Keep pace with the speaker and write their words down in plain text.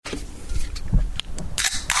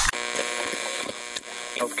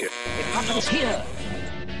Healthcare. It happens here,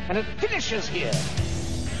 and it finishes here.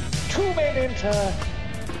 Two men enter,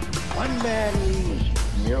 one man leaves.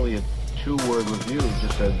 Nearly a 2-word review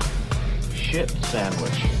just said, shit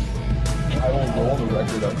sandwich. I will roll the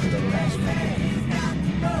record up to the next one.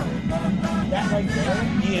 That right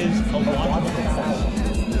there is a logical fallacy.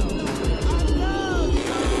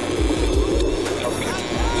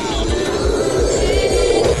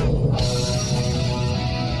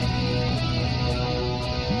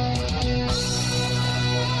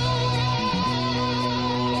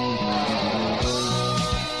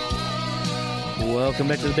 Welcome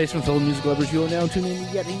back to the Basement Full of Music Lovers. You are now tuning in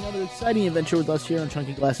to yet another exciting adventure with us here on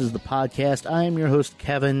Chunky Glasses, the podcast. I am your host,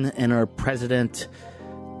 Kevin, and our president,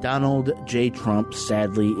 Donald J. Trump,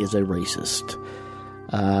 sadly is a racist.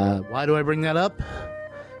 Why do I bring that up?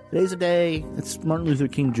 Today's a day, it's Martin Luther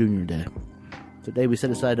King Jr. Day. Today we set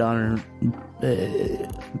aside to honor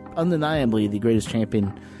undeniably the greatest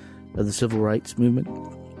champion of the civil rights movement.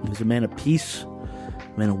 He was a man of peace,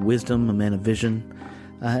 a man of wisdom, a man of vision,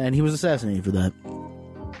 and he was assassinated for that.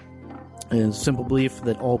 A simple belief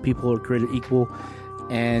that all people are created equal,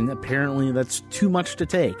 and apparently that's too much to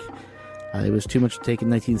take. It was too much to take in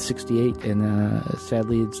 1968, and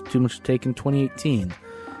sadly it's too much to take in 2018.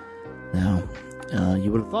 Now, you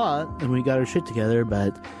would have thought that we got our shit together,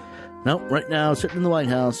 but nope, right now, sitting in the White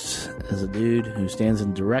House as a dude who stands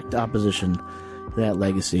in direct opposition to that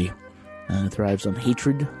legacy, thrives on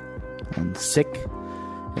hatred, on sick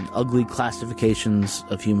and ugly classifications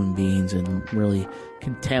of human beings, and really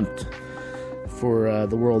contempt for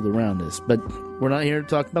the world around us. But we're not here to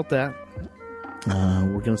talk about that.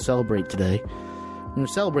 We're going to celebrate today. We're going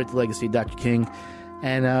to celebrate the legacy of Dr. King,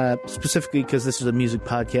 and specifically because this is a music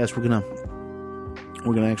podcast, we're going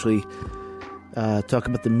to actually talk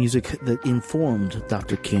about the music that informed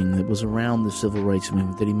Dr. King, that was around the civil rights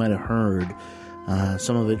movement, that he might have heard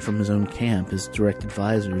some of it from his own camp, his direct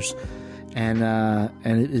advisors, and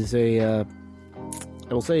it is I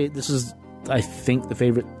will say this is, I think,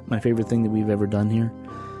 my favorite thing that we've ever done here.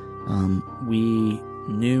 We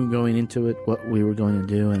knew going into it what we were going to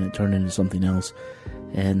do, and it turned into something else.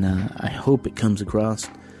 And I hope it comes across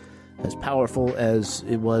as powerful as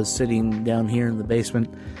it was sitting down here in the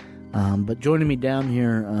basement. But joining me down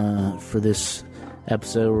here for this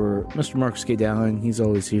episode were Mr. Marcus K. Dowling. He's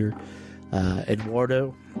always here.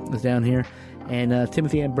 Eduardo is down here. And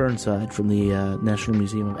Timothy Ann Burnside from the National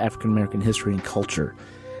Museum of African American History and Culture.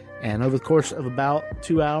 And over the course of about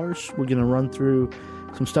 2 hours, we're going to run through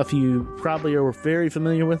some stuff you probably are very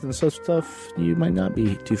familiar with, and some stuff you might not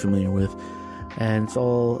be too familiar with. And it's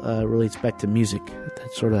all relates back to music,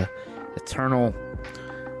 that sort of eternal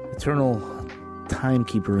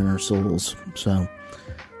timekeeper in our souls. So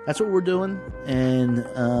that's what we're doing, and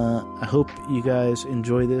I hope you guys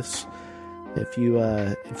enjoy this. If you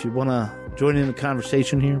want to join in the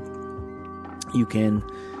conversation here, you can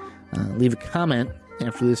leave a comment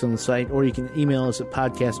after this on the site, or you can email us at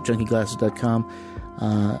podcast@junkyglasses.com.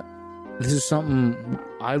 This is something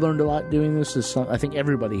I learned a lot doing this. I think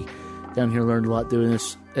everybody down here learned a lot doing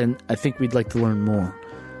this, and I think we'd like to learn more.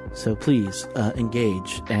 So please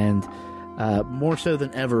engage, and more so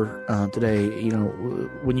than ever today,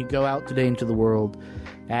 when you go out today into the world,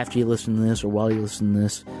 after you listen to this or while you listen to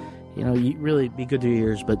this, you really be good to your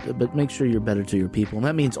ears, but make sure you're better to your people, and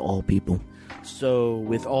that means all people. So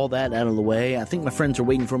with all that out of the way, I think my friends are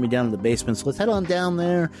waiting for me down in the basement, so let's head on down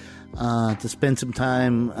there to spend some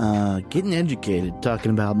time getting educated,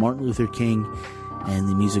 talking about Martin Luther King and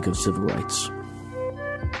the music of civil rights.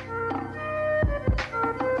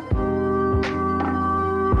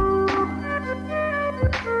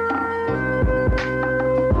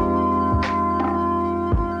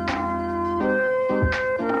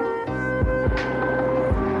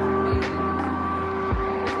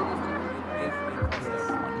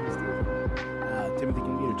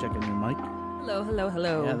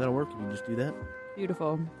 Hello. Yeah, that'll work. You can just do that.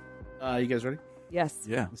 Beautiful. You guys ready? Yes.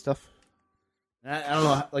 Yeah. Stuff. I don't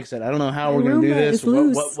know. Like I said, I don't know how we're going to do this,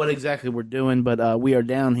 what exactly we're doing, but we are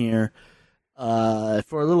down here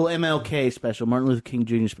for a little MLK special, Martin Luther King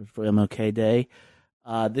Jr. special for MLK Day.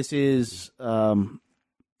 This is,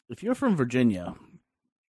 if you're from Virginia,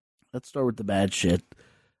 let's start with the bad shit.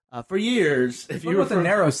 For years, if you were a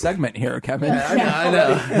narrow segment here, Kevin. Yeah, I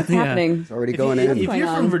know. It's happening. It's already going in. If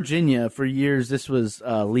you're from Virginia, for years, this was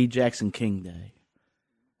Lee Jackson King Day.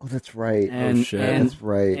 Oh, that's right. That's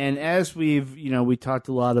right. And as we talked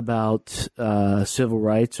a lot about civil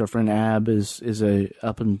rights. Our friend Ab is a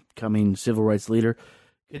up and coming civil rights leader.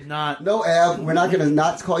 could not. No, Ab, we're not going to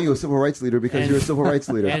not call you a civil rights leader because you're a civil rights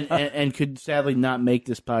leader. And could sadly not make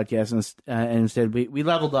this podcast. And instead, we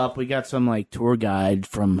leveled up. We got some like tour guide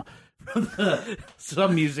from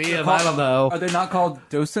some museum. I don't know. Are they not called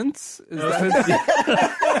docents? This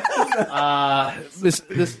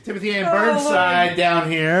Timothy Ann Burnside down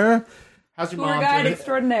here. How's your Tour mom? guide Timothy?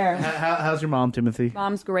 extraordinaire. How's your mom, Timothy?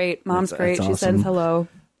 Mom's great. Mom's That's great. She awesome. sends hello.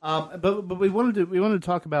 But we wanted to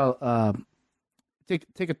talk about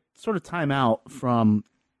take a sort of time out from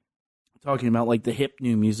talking about like the hip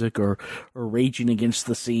new music or raging against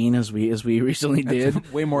the scene as we recently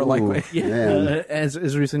did. Way more likely. Yeah,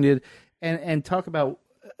 as recently did, and talk about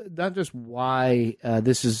not just why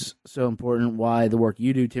this is so important, why the work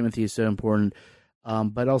you do, Timothy, is so important,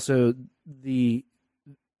 but also the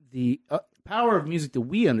power of music that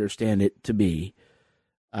we understand it to be,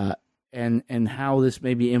 and how this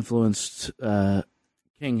maybe influenced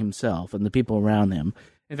King himself and the people around him.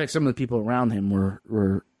 In fact, some of the people around him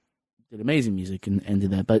did amazing music and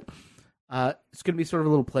did that. But it's going to be sort of a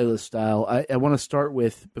little playlist style. I want to start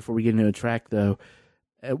with, before we get into a track, though,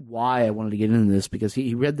 why I wanted to get into this, because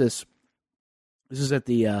he read this. This is at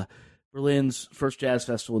the Berlin's first jazz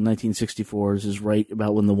festival in 1964. This is right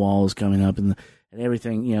about when the wall is coming up and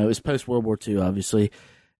everything. You know, it was post World War II, obviously,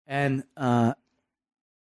 and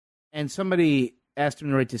somebody asked him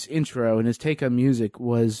to write this intro, and his take on music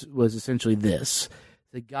was essentially this: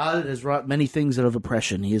 that God has wrought many things out of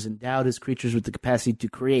oppression. He has endowed his creatures with the capacity to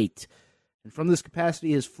create, and from this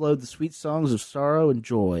capacity has flowed the sweet songs of sorrow and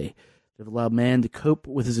joy that have allowed man to cope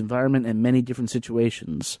with his environment and many different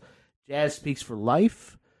situations. Jazz speaks for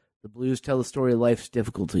life. The blues tell the story of life's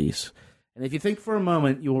difficulties. And if you think for a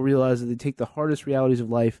moment, you will realize that they take the hardest realities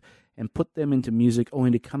of life and put them into music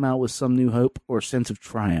only to come out with some new hope or sense of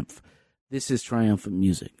triumph. This is triumphant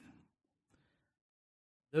music.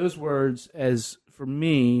 Those words, as for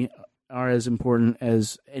me, are as important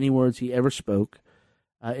as any words he ever spoke.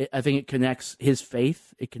 I think it connects his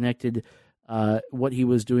faith. It connected what he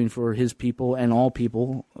was doing for his people and all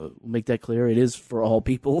people. We'll make that clear. It is for all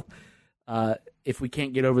people. If we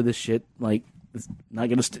can't get over this shit, like, it's not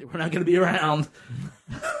gonna we're not gonna be around.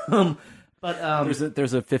 But there's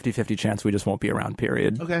a 50-50 chance we just won't be around.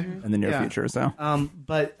 Period. Okay. In the near future. So.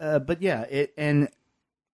 But yeah,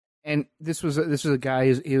 and this was a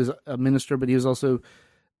guy. He was a minister, but he was also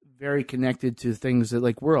very connected to things that,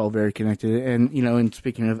 like, we're all very connected. And and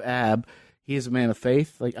speaking of Ab, he is a man of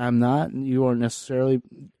faith. Like, I'm not, and you aren't necessarily,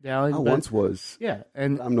 Dally. I once was. Yeah,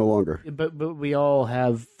 and I'm no longer. But we all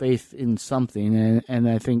have faith in something, and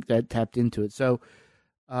I think that tapped into it. So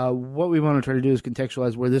what we want to try to do is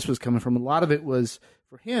contextualize where this was coming from. A lot of it was,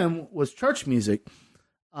 for him, was church music.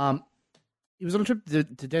 He was on a trip to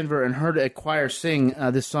Denver and heard a choir sing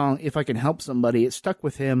this song, "If I Can Help Somebody." It stuck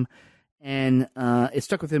with him, and it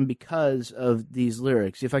stuck with him because of these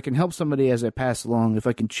lyrics. If I can help somebody as I pass along, if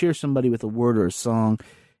I can cheer somebody with a word or a song,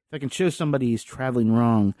 if I can show somebody he's traveling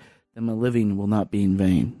wrong, then my living will not be in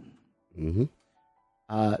vain. Mm-hmm.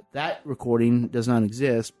 That recording does not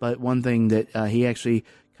exist, but one thing that he actually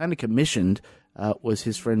kind of commissioned was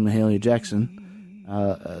his friend Mahalia Jackson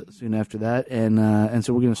soon after that, and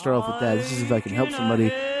so we're going to start off with that. This is "If I Can Help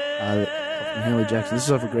Somebody," Mahalia Jackson. This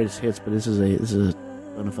is off of Greatest Hits, but this is a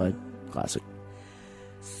bona fide classic.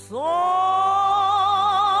 Somebody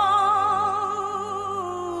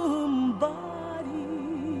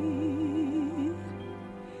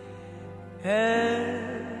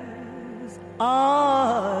as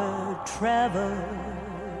I travel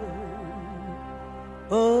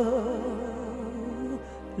alone,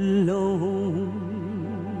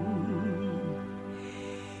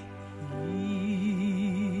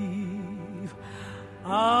 if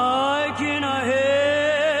I can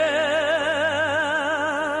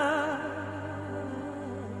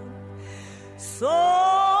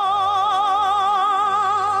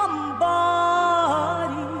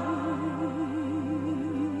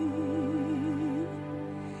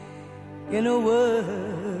in a word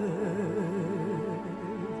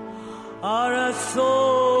or a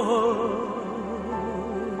soul,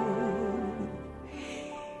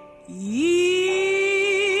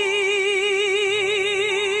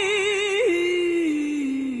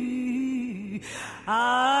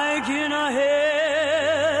 I can help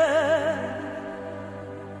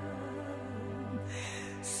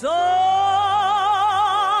somebody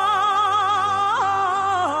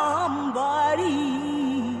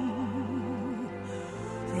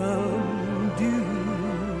from dew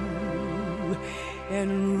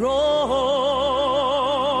and roll.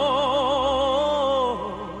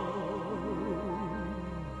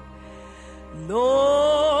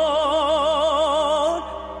 Lord,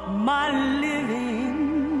 my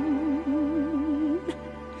living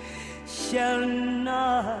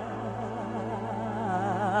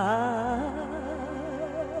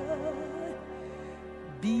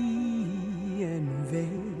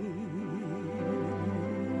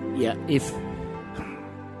if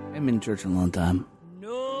I'm in church a long time, be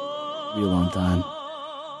a long time,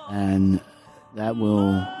 and that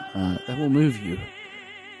will move you,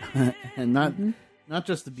 and not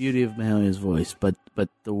just the beauty of Mahalia's voice, but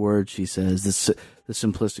the words she says, the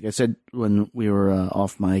simplistic. I said when we were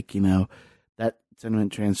off mic, that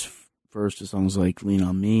sentiment transfers to songs like "Lean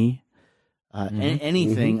on Me."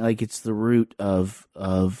 Anything like it's the root of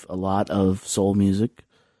a lot of soul music,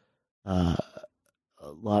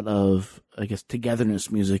 a lot of, I guess,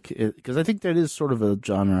 togetherness music, because I think that is sort of a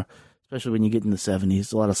genre, especially when you get in the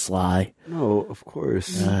 70s. A lot of Sly. No, of course.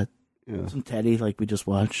 Some Teddy, like we just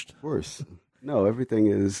watched. Of course. No, everything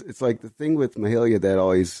is. It's like the thing with Mahalia that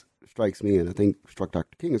always strikes me, and I think struck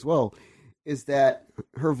Dr. King as well, is that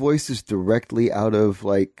her voice is directly out of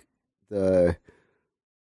like the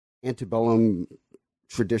antebellum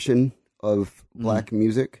tradition of black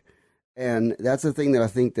music. And that's the thing that I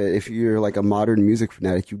think that if you're like a modern music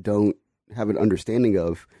fanatic, you don't have an understanding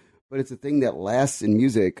of. But it's a thing that lasts in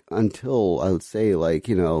music until, I would say, like,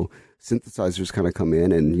 synthesizers kind of come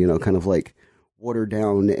in and, kind of like water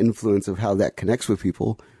down the influence of how that connects with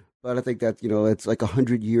people. But I think that, it's like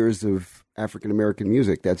 100 years of African-American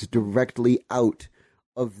music that's directly out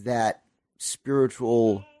of that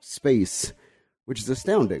spiritual space, which is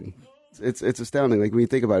astounding. It's astounding, like, when you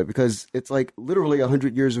think about it, because it's like literally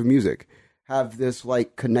 100 years of music have this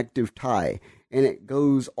like connective tie, and it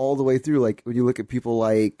goes all the way through. Like when you look at people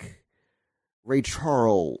like Ray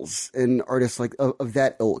Charles and artists like of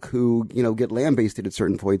that ilk who get lambasted at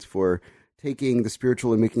certain points for taking the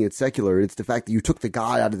spiritual and making it secular. It's the fact that you took the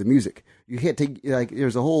God out of the music. You can't take, like,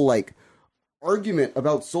 there's a whole like argument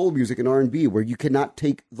about soul music and R&B where you cannot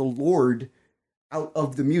take the Lord out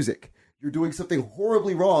of the music. You're doing something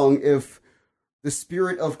horribly wrong if the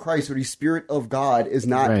Spirit of Christ or the Spirit of God is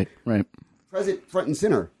not right. present front and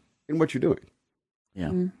center in what you're doing.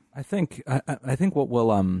 Yeah. I think what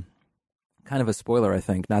will kind of a spoiler. I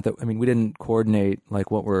think not that we didn't coordinate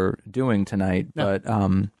like what we're doing tonight, but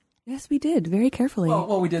yes, we did very carefully.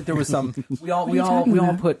 Well, we did. There was some. We all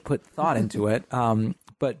put thought into it.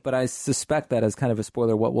 But I suspect that as kind of a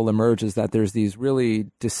spoiler, what will emerge is that there's these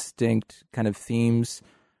really distinct kind of themes.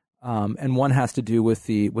 And one has to do with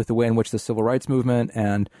the way in which the civil rights movement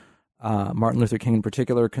and Martin Luther King in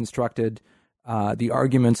particular constructed the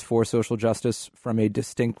arguments for social justice from a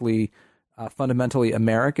distinctly fundamentally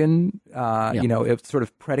American, it's sort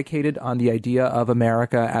of predicated on the idea of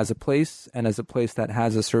America as a place and as a place that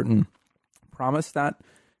has a certain promise that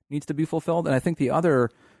needs to be fulfilled. And I think the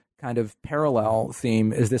other kind of parallel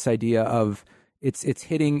theme is this idea of it's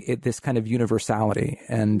hitting this kind of universality,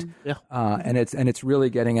 and it's really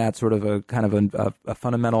getting at sort of a kind of a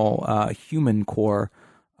fundamental human core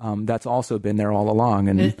that's also been there all along.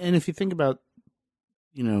 And if you think about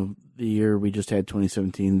the year we just had,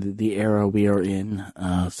 2017, the era we are in,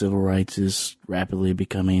 civil rights is rapidly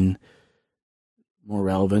becoming more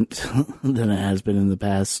relevant than it has been in the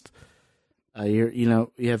past year.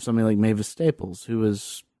 You have somebody like Mavis Staples, who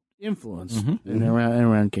was influenced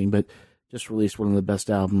around King, but just released one of the best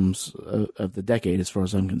albums of the decade, as far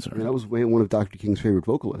as I'm concerned. That was one of Dr. King's favorite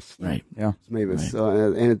vocalists. Right. Yeah. It's Mavis.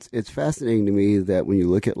 Right. And it's fascinating to me that when you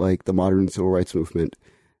look at like the modern civil rights movement,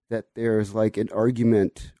 that there's like an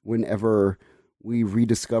argument whenever we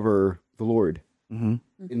rediscover the Lord in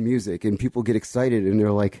music, and people get excited and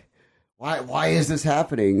they're like, why is this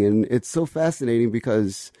happening? And it's so fascinating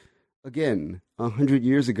because, again, 100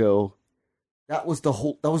 years ago, that was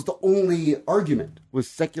the only argument, was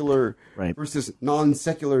secular versus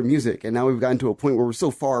non-secular music. And now we've gotten to a point where we're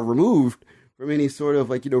so far removed from any sort of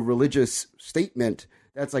like, religious statement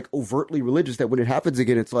that's like overtly religious that when it happens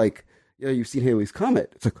again, it's like, you've seen Halley's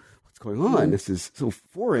Comet. It's like, what's going on? This is so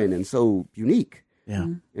foreign and so unique. Yeah.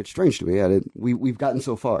 It's strange to me. We've gotten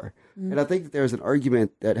so far. And I think that there's an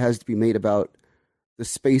argument that has to be made about the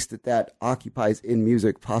space that occupies in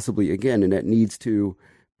music, possibly again, and that needs to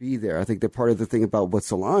be there. I think that part of the thing about what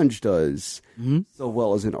Solange does so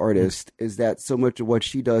well as an artist is that so much of what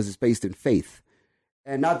she does is based in faith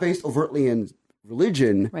and not based overtly in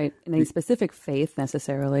religion. Right. In a specific faith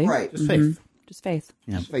necessarily. Right. Just faith. Just faith.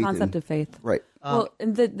 Yeah. The concept of faith. Right. Well,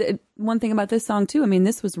 and the one thing about this song too,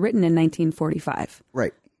 this was written in 1945.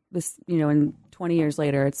 Right. This, and 20 years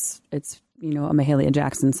later, it's a Mahalia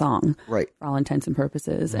Jackson song. Right. For all intents and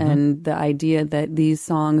purposes. And the idea that these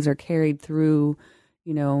songs are carried through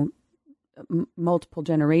multiple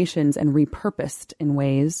generations and repurposed in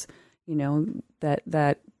ways,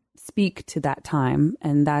 that speak to that time.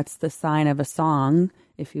 And that's the sign of a song,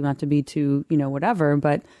 if you want to be too, whatever,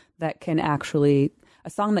 but that can actually, a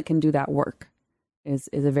song that can do that work, is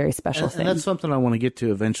a very special thing. And that's something I want to get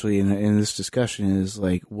to eventually in this discussion is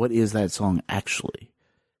like, what is that song actually?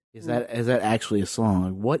 Is that actually a song?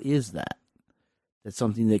 Like, what is that? That's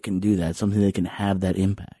something that can do that, something that can have that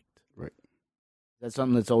impact. Right. Is that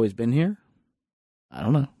something that's always been here? I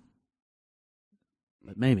don't know.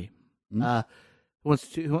 But maybe. Mm-hmm. Who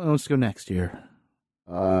wants to go next here?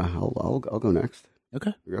 I'll go next.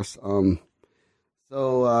 Okay. Yes.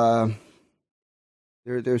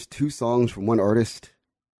 There's 2 songs from one artist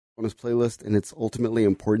on his playlist, and it's ultimately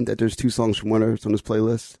important that there's 2 songs from one artist on his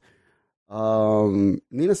playlist.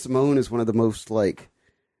 Nina Simone is one of the most like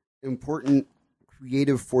important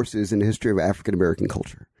creative forces in the history of African American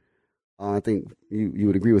culture. I think you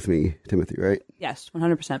would agree with me, Timothy, right? Yes,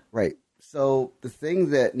 100%. Right. So the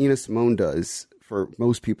thing that Nina Simone does for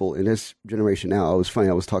most people in this generation now, I was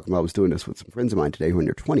doing this with some friends of mine today who are in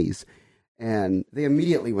their 20s, and they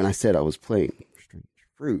immediately, when I said I was playing Strange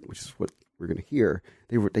Fruit, which is what we're going to hear,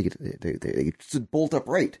 they just bolt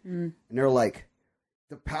upright, and they're like,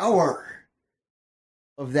 the power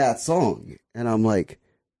of that song. And I'm like,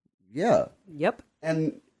 yeah. Yep.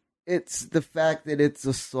 And it's the fact that it's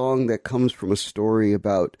a song that comes from a story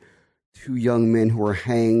about 2 young men who were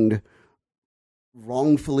hanged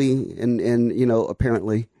wrongfully and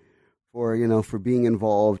apparently for being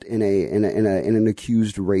involved in an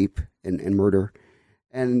accused rape and murder.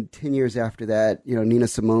 And 10 years after that, Nina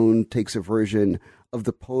Simone takes a version of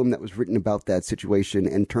the poem that was written about that situation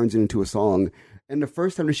and turns it into a song. And the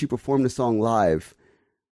first time that she performed the song live,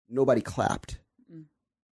 nobody clapped.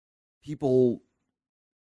 People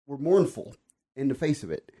were mournful in the face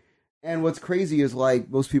of it. And what's crazy is, like,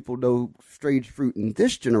 most people know Strange Fruit in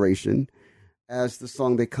this generation as the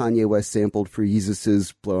song that Kanye West sampled for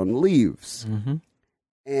Yeezus' Blood on the Leaves. Mm-hmm.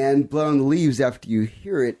 And Blood on the Leaves, after you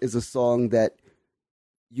hear it, is a song that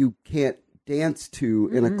you can't dance to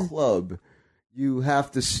in a club. You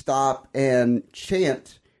have to stop and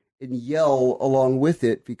chant and yell along with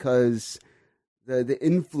it because the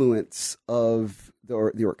influence of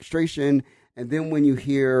the orchestration, and then when you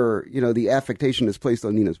hear, the affectation that's placed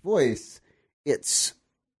on Nina's voice, it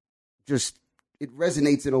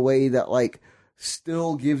resonates in a way that, like,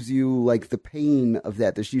 still gives you, like, the pain of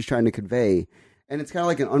that she's trying to convey. And it's kind of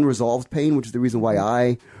like an unresolved pain, which is the reason why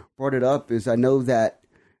I brought it up, is I know that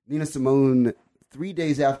Nina Simone, 3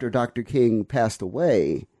 days after Dr. King passed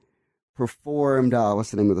away, performed,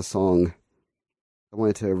 what's the name of the song? I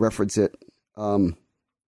wanted to reference it in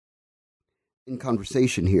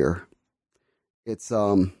conversation here. It's,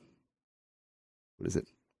 what is it?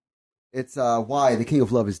 It's Why the King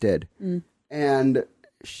of Love is Dead. And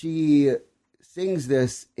she sings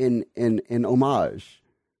this in homage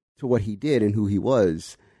to what he did and who he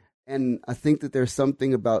was. And I think that there's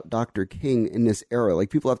something about Dr. King in this era.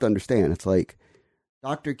 Like, people have to understand, it's like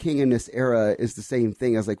Dr. King in this era is the same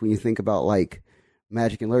thing as, like, when you think about, like,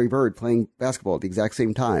 Magic and Larry Bird playing basketball at the exact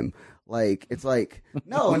same time. Like, it's like,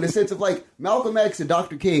 no, in the sense of, like, Malcolm X and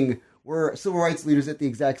Dr. King were civil rights leaders at the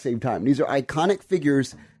exact same time. These are iconic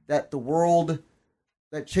figures that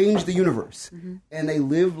changed the universe. And they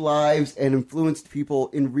lived lives and influenced people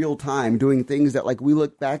in real time, doing things that, like, we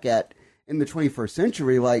look back at in the 21st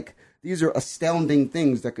century, like, these are astounding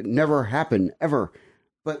things that could never happen, ever.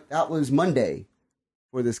 But that was Monday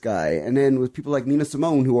for this guy. And then with people like Nina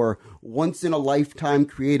Simone, who are once-in-a-lifetime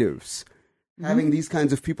creatives, having these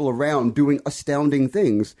kinds of people around doing astounding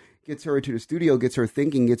things gets her to the studio, gets her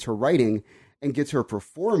thinking, gets her writing, and gets her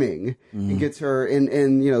performing, and gets her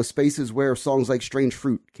in spaces where songs like Strange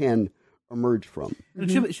Fruit can emerge from.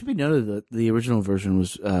 It should be noted that the original version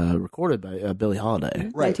was recorded by Billie Holiday.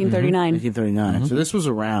 Right. 1939. 1939. So this was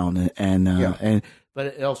around, but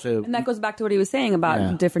it also... And that goes back to what he was saying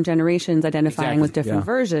about different generations identifying with different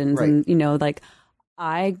versions. Right. And, like,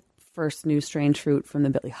 I first knew Strange Fruit from the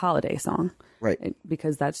Billie Holiday song. Right.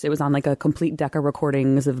 Because it was on, like, a complete deck of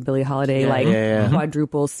recordings of Billie Holiday,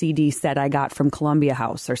 quadruple CD set I got from Columbia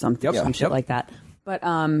House or something, some shit like that. But,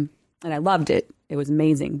 and I loved it. It was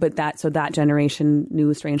amazing. But that generation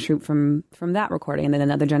knew Strange Fruit from that recording. And then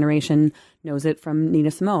another generation knows it from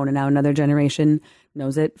Nina Simone. And now another generation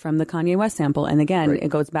knows it from the Kanye West sample. And again, it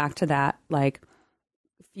goes back to that, like,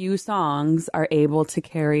 few songs are able to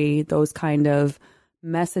carry those kind of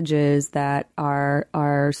messages that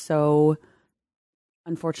are so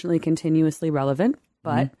unfortunately continuously relevant,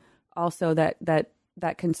 but also that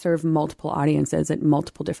can serve multiple audiences at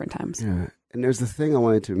multiple different times. Yeah. And there's the thing I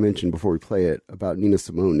wanted to mention before we play it about Nina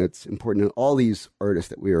Simone that's important in all these artists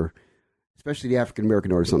that we are, especially the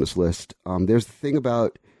African-American artists on this list. There's the thing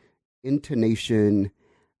about intonation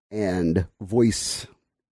and voice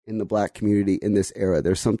in the Black community in this era.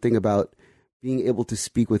 There's something about being able to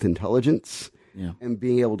speak with intelligence and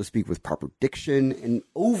being able to speak with proper diction and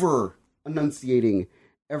over enunciating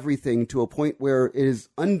everything to a point where it is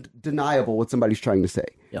undeniable what somebody's trying to say.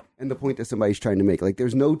 Yep. And the point that somebody's trying to make. Like,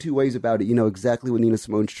 there's no two ways about it. You know exactly what Nina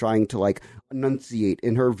Simone's trying to, like, enunciate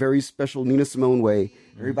in her very special Nina Simone way.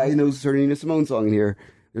 Everybody knows her Nina Simone song in here.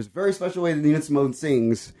 There's a very special way that Nina Simone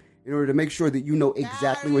sings in order to make sure that you know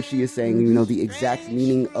exactly what she is saying and you know the exact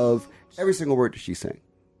meaning of every single word that she's saying.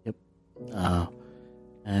 Yep.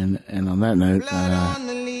 And on that note,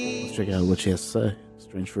 let's check out what she has to say.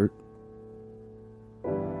 Strange Fruit.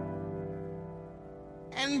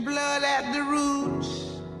 And blood at the roots.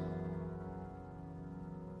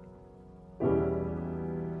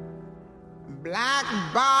 Black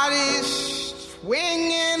bodies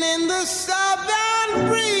swinging in the southern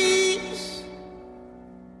breeze.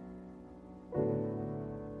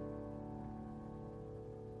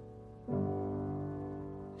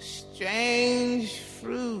 Strange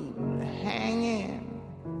fruit hanging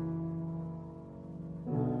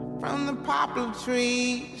from the poplar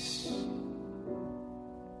trees.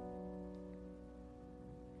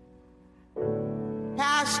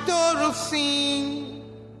 Pastoral scene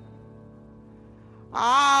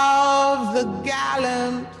of the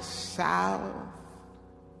gallant South.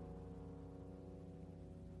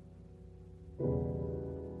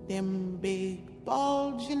 Them big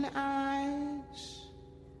bulging eyes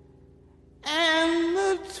and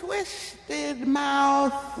the twisted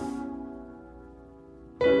mouth.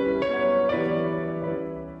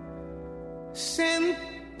 Scent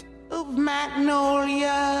of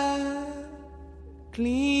magnolia,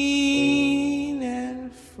 clean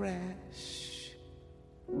and fresh.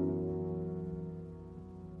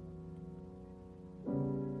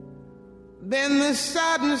 Then the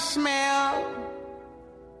sudden smell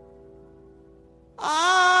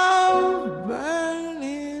of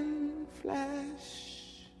burning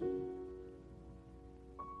flesh.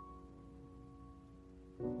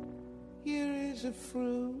 Here is a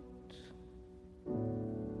fruit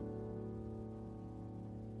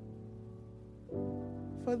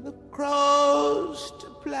for the crows to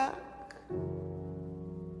pluck.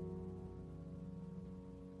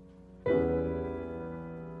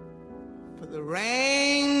 For the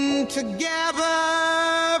rain to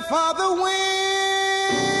gather, for the wind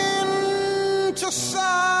to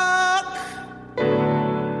suck,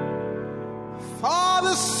 for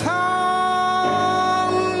the sun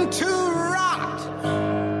to rot,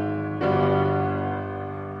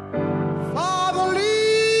 for the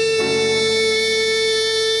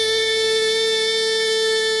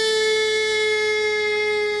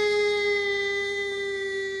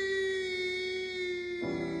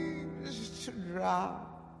leaves to drop.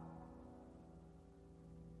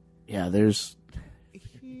 Yeah, there's...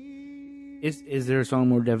 Is there a song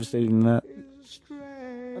more devastating than that?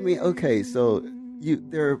 I mean, okay, so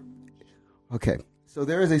there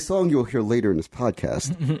is a song you'll hear later in this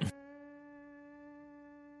podcast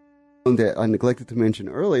that I neglected to mention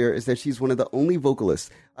earlier, is that she's one of the only vocalists.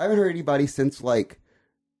 I haven't heard anybody since, like,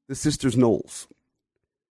 the Sisters Knowles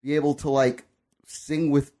be able to, like, sing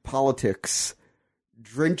with politics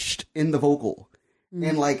drenched in the vocal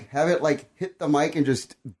and, like, have it, like, hit the mic and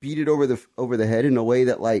just beat it over the head in a way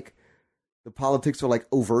that, like, the politics are, like,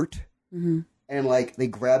 overt. And, like, they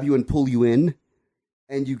grab you and pull you in,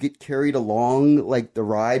 and you get carried along, like, the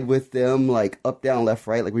ride with them, like, up, down, left,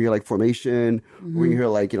 right, like, when you're, like, Formation, or when you hear,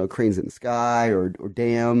 like, you know, Cranes in the Sky, or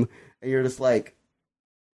Damn, and you're just like,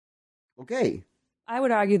 okay. I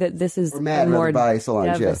would argue that this is Or Mad, a more by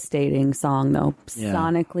Solange, devastating song, though. Yeah.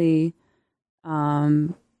 Sonically,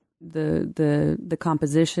 the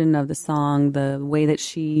composition of the song, the way that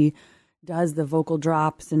she does the vocal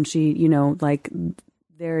drops, and she, you know, like,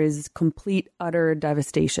 there is complete, utter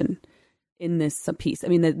devastation in this piece. I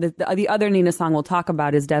mean, the other Nina song we'll talk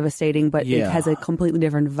about is devastating, but it has a completely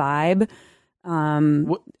different vibe.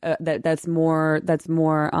 That's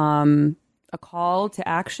more a call to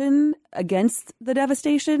action against the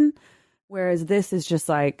devastation, whereas this is just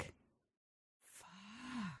like,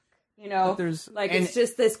 fuck, you know, it's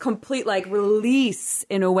just this complete, like, release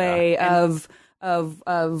in a way of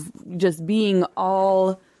just being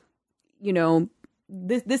all, you know,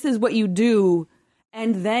 this is what you do,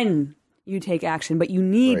 and then you take action, but you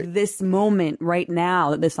need this moment right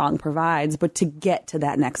now that this song provides, but to get to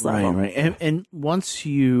that next level. Right. And once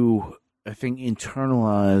you, I think,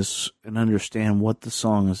 internalize and understand what the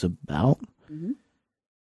song is about,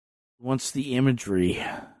 once the imagery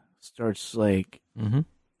starts, like,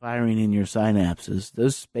 firing in your synapses,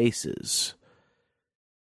 those spaces,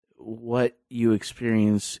 what you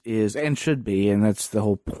experience is, and should be, and that's the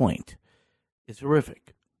whole point, it's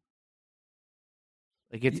horrific.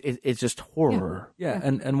 Like it's just horror. Yeah.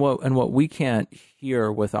 And what we can't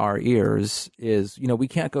hear with our ears is, we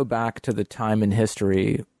can't go back to the time in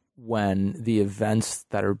history when the events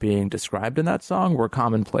that are being described in that song were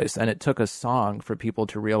commonplace, and it took a song for people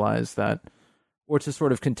to realize that, or to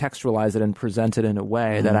sort of contextualize it and present it in a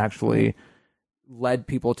way that actually led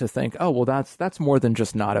people to think, oh, well, that's more than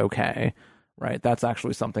just not okay, right? That's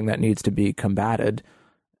actually something that needs to be combated.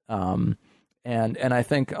 And I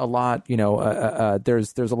think a lot,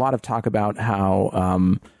 there's a lot of talk about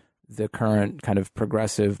how the current kind of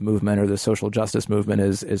progressive movement or the social justice movement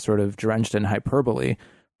is sort of drenched in hyperbole.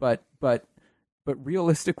 But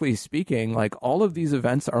realistically speaking, like, all of these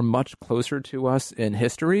events are much closer to us in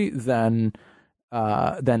history than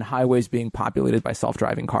highways being populated by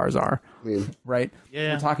self-driving cars are. Right?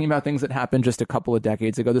 Yeah. We're talking about things that happened just a couple of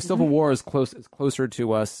decades ago. The Civil War is closer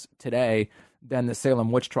to us today than the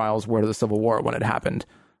Salem witch trials were to the Civil War when it happened,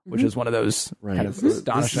 which is one of those kind of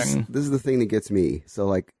astonishing. This is the thing that gets me. So,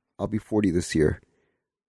 like, I'll be 40 this year.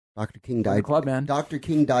 Dr. King died. Club, man. Dr.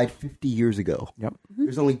 King died 50 years ago. Yep.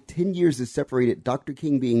 There's only 10 years that separated Dr.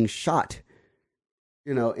 King being shot,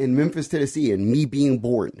 in Memphis, Tennessee, and me being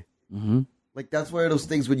born. Mm-hmm. Like, that's one of those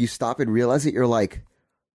things when you stop and realize it, you're like,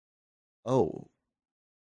 oh,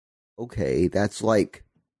 okay, that's like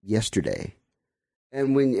yesterday.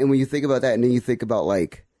 And when you think about that, and then you think about,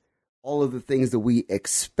 like, all of the things that we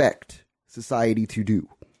expect society to do,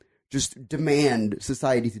 just demand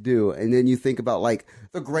society to do, and then you think about, like,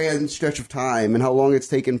 the grand stretch of time and how long it's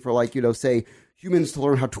taken for, like, say, humans to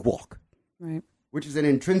learn how to walk, right? Which is an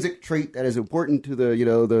intrinsic trait that is important to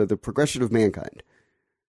the the progression of mankind.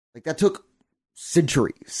 Like, that took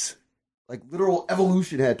centuries. Like, literal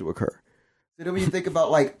evolution had to occur. So then when you think about,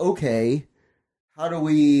 like, okay, how do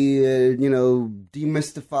we,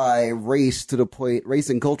 demystify race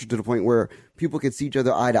and culture to the point where people can see each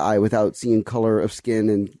other eye to eye without seeing color of skin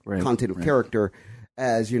and content of character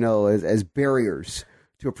as, as barriers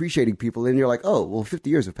to appreciating people. And you're like, oh, well, 50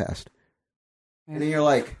 years have passed. And then you're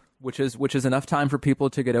like, which is enough time for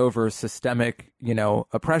people to get over systemic,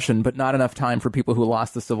 oppression, but not enough time for people who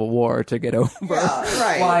lost the Civil War to get over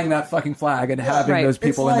flying that fucking flag and having those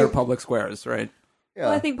people in their public squares, right? Yeah.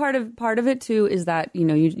 Well, I think part of it too is that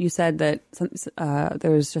you said that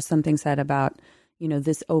there was just something said about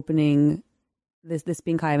this opening, this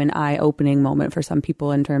being kind of an eye-opening moment for some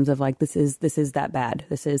people in terms of, like, this is that bad.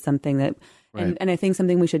 This is something that, and I think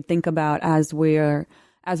something we should think about as we're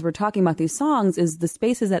talking about these songs is the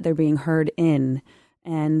spaces that they're being heard in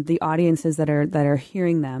and the audiences that are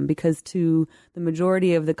hearing them, because to the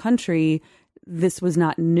majority of the country, this was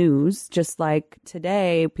not news. Just like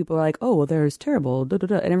today, people are like, oh, well, there's terrible, da, da,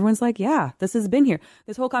 da. And everyone's like, yeah, this has been here.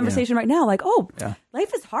 This whole conversation right now, like, oh,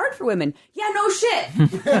 life is hard for women. Yeah, no shit.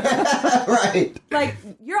 Right. Like,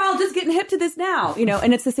 you're all just getting hip to this now,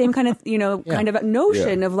 and it's the same kind of, kind of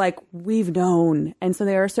notion of, like, we've known. And so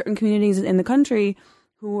there are certain communities in the country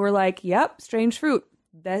who were like, yep, strange fruit.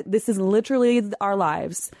 That this is literally our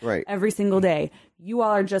lives every single day. You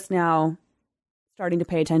all are just now starting to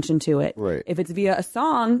pay attention to it. Right. If it's via a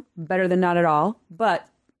song, better than not at all. But,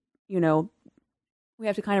 we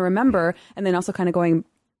have to kind of remember, and then also kind of going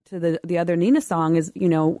to the other Nina song is,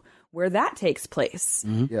 where that takes place.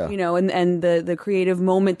 Mm-hmm. Yeah. And the creative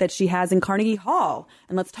moment that she has in Carnegie Hall.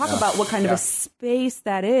 And let's talk about what kind of a space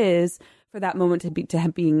that is for that moment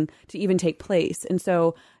to even take place. And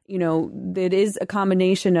so, it is a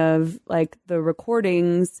combination of, like, the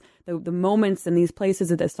recordings, the moments and these places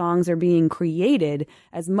that the songs are being created,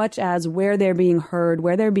 as much as where they're being heard,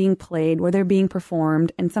 where they're being played, where they're being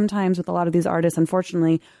performed. And sometimes with a lot of these artists,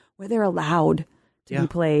 unfortunately, where they're allowed to be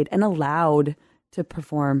played and allowed to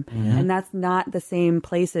perform. Mm-hmm. And that's not the same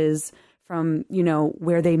places from,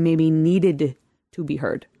 where they maybe needed to be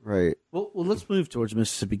heard. Right. Well, let's move towards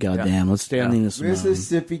Mississippi Goddamn. Let's stay on Nina Simone.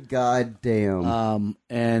 Mississippi Goddamn.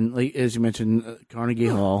 And, like, as you mentioned, Carnegie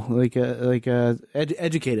Hall.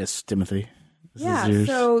 Educate us, Timothy.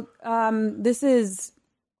 So this is,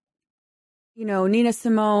 Nina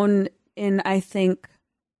Simone in, I think,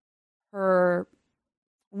 her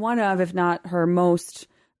one of, if not her most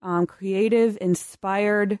creative,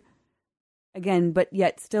 inspired, again, but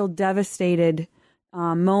yet still devastated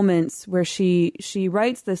moments where she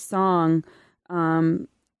writes this song and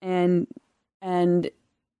in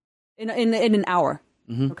an hour.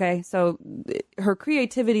 Mm-hmm. Okay, so her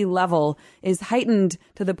creativity level is heightened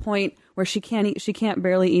to the point where she can't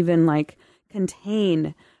barely even, like,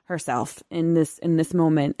 contain herself in this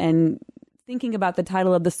moment. And thinking about the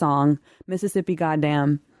title of the song, Mississippi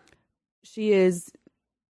Goddamn, she is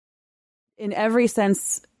in every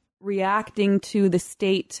sense reacting to the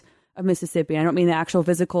state of Mississippi. I don't mean the actual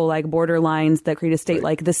physical like border lines that create a state,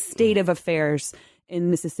 like the state of affairs in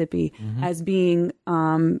Mississippi as being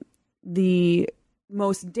the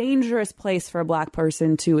most dangerous place for a Black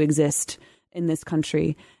person to exist in this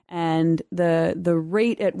country, and the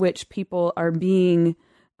rate at which people are being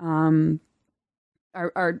are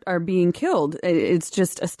being killed, it's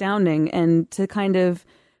just astounding. And to kind of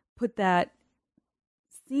put that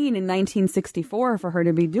scene in 1964 for her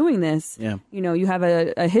to be doing this, you know, you have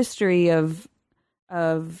a history of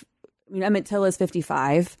Emmett Till is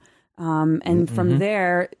 55. And from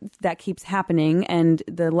there, that keeps happening, and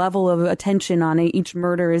the level of attention on each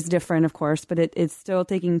murder is different, of course, but it's still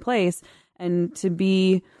taking place. And to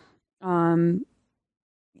be, to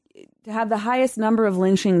have the highest number of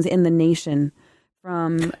lynchings in the nation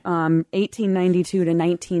from 1892 to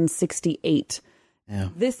 1968,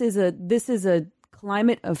 this is a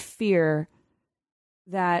climate of fear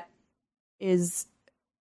that is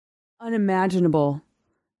unimaginable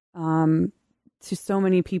to so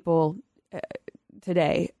many people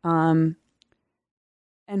today. And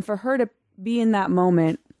for her to be in that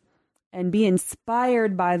moment and be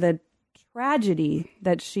inspired by the tragedy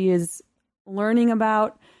that she is learning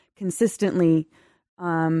about consistently,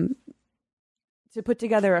 to put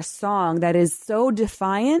together a song that is so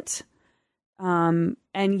defiant, and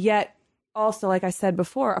yet also, like I said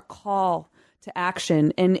before, a call to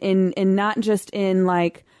action, and not just in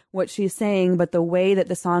like what she's saying, but the way that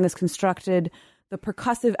the song is constructed, the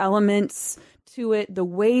percussive elements to it, the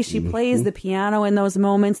way she plays the piano in those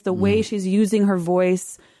moments, the way she's using her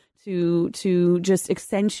voice to just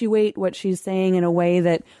accentuate what she's saying in a way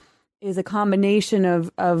that is a combination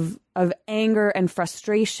of anger and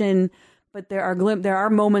frustration. But there are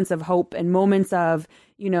moments of hope and moments of,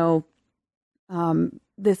 you know,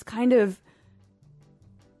 this kind of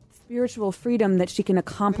spiritual freedom that she can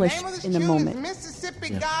accomplish in the moment.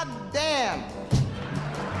 Mississippi, goddamn.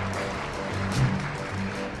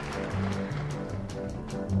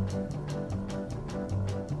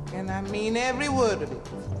 And I mean every word of it.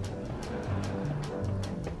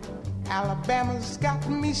 Alabama's got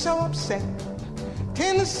me so upset.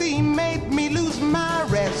 Tennessee made me lose my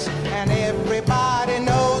rest. And everybody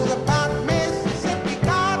knows about Mississippi,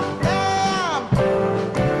 goddamn.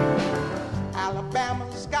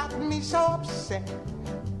 Alabama's got me so upset.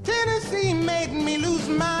 Tennessee made me lose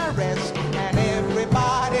my rest. And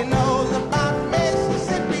everybody knows about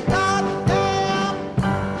Mississippi, goddamn.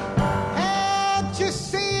 Can't you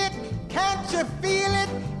see it? Can't you feel it?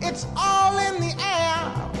 It's all in the air.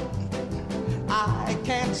 I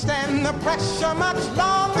can't stand the pressure much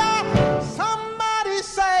longer. Somebody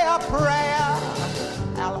say a prayer.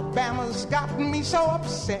 Alabama's got me so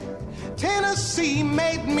upset. Tennessee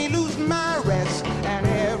made me lose my rest. And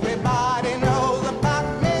everybody knows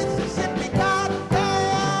about Mississippi,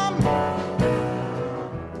 goddamn.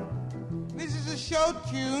 This is a show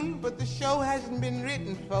tune, but the show hasn't been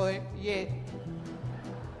written for it yet.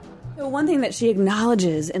 So one thing that she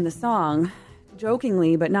acknowledges in the song,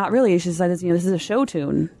 jokingly, but not really, she says, you know, this is a show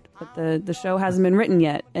tune, but the show hasn't been written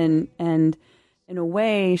yet. And in a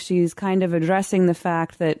way, she's kind of addressing the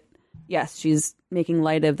fact that, yes, she's making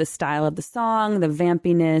light of the style of the song, the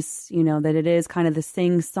vampiness, you know, that it is kind of the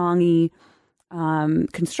sing-songy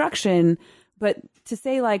construction. But to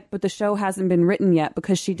say, like, but the show hasn't been written yet,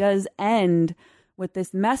 because she does end with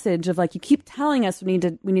this message of, like, you keep telling us we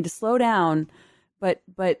need to slow down, but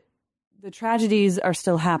the tragedies are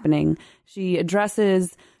still happening. She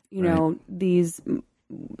addresses, you know, these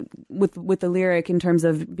with the lyric in terms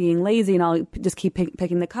of being lazy, and I'll just keep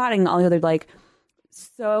picking the cotton, all the other, like,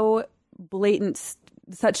 so blatant,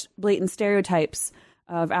 such blatant stereotypes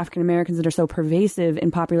of African Americans that are so pervasive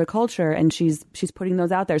in popular culture, and she's putting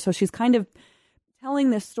those out there. So she's kind of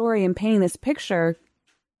telling this story and painting this picture,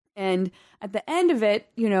 and at the end of it,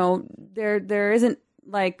 you know, there isn't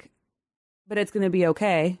like, but it's going to be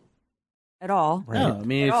okay at all. Right. No, I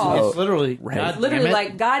mean, it's literally, it's literally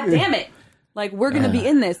like, God damn it. Like, we're going to be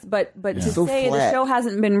in this, but to so say flat. The show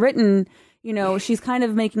hasn't been written, you know, she's kind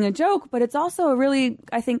of making a joke, but it's also a really,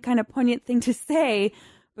 I think, kind of poignant thing to say,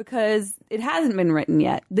 because it hasn't been written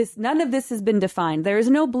yet. None of this has been defined. There is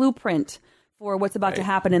no blueprint for what's about to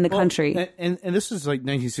happen in the country. And this is like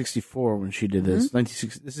 1964 when she did this. This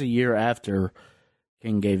is a year after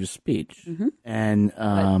King gave his speech, and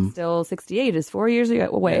but still 68 is 4 years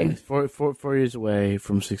away. Yeah, four years away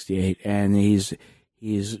from 68, and he's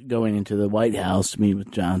going into the White House to meet with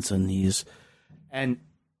Johnson. And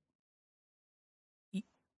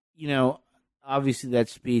you know, obviously that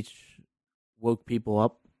speech woke people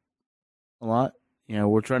up a lot. You know,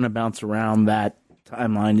 we're trying to bounce around that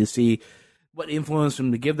timeline to see what influenced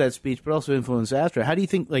him to give that speech, but also influenced Astor. How do you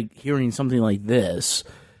think, like, hearing something like this,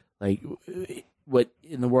 like, what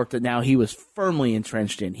in the work that now he was firmly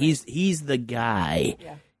entrenched in? He's the guy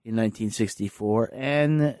in 1964,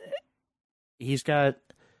 and he's got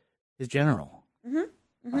his general.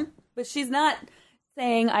 But she's not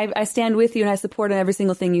saying, I stand with you and I support in every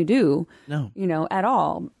single thing you do. No. You know, at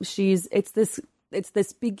all. It's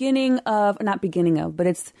this beginning of, not beginning of, but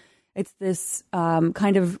it's this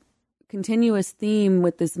kind of continuous theme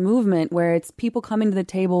with this movement where it's people coming to the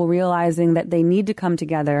table realizing that they need to come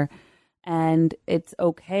together, and it's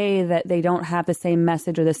okay that they don't have the same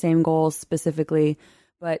message or the same goals specifically,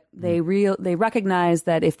 but they recognize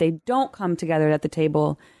that if they don't come together at the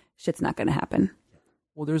table, shit's not going to happen.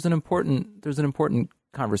 Well, there's an important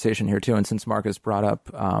conversation here too, and since Marcus brought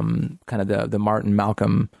up kind of the Martin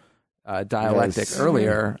Malcolm dialectic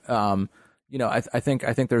earlier, you know, I think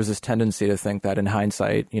there's this tendency to think that in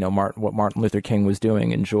hindsight, you know, what Martin Luther King was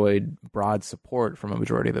doing enjoyed broad support from a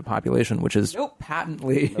majority of the population, which is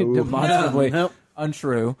patently, demonstrably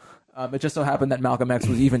untrue. It just so happened that Malcolm X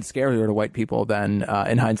was even scarier to white people than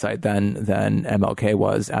in hindsight than MLK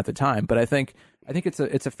was at the time. But I think it's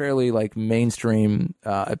a fairly like mainstream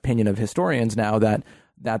opinion of historians now that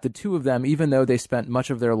the two of them, even though they spent much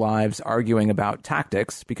of their lives arguing about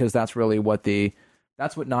tactics, because that's really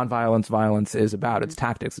that's what nonviolence violence is about. It's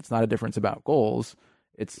tactics. It's not a difference about goals.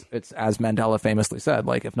 It's as Mandela famously said,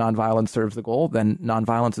 like, if nonviolence serves the goal, then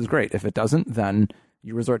nonviolence is great. If it doesn't, then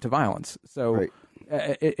you resort to violence. So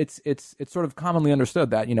it's sort of commonly understood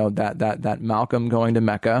that, you know, that Malcolm going to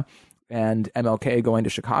Mecca and MLK going to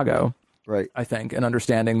Chicago, right? I think, and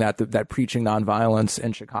understanding that preaching nonviolence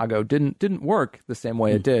in Chicago didn't work the same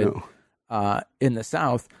way it did in the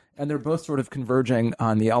South. And they're both sort of converging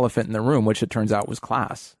on the elephant in the room, which it turns out was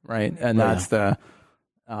class, right? And that's the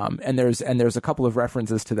and there's a couple of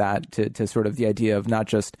references to that, to sort of the idea of not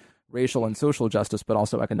just racial and social justice, but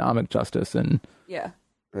also economic justice. And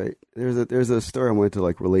right. There's a story I wanted to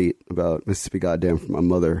like relate about Mississippi Goddamn from my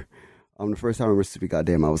mother. The first time I heard Mississippi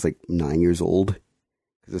Goddamn, I was like 9 years old,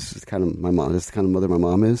 because this is kind of my mom. This is the kind of mother my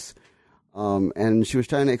mom is. And she was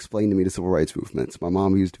trying to explain to me the civil rights movements. My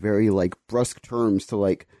mom used very like brusque terms to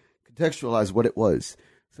like contextualize what it was.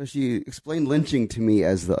 So she explained lynching to me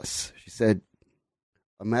as thus. She said,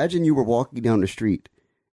 imagine you were walking down the street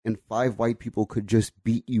and 5 white people could just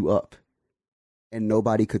beat you up and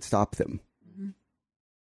nobody could stop them.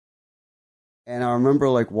 And I remember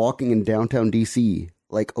like walking in downtown DC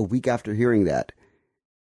like a week after hearing that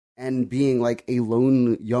and being like a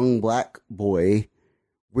lone young black boy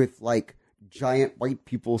with like giant white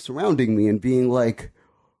people surrounding me and being like,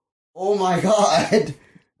 oh my God,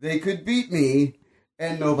 they could beat me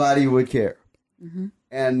and nobody would care.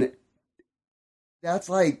 And that's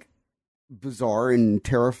like bizarre and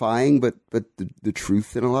terrifying, but the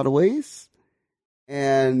truth in a lot of ways.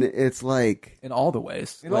 And it's like in all the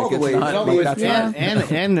ways, and horrifically,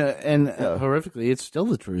 it's still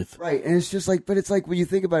the truth, right? And it's just like, but it's like when you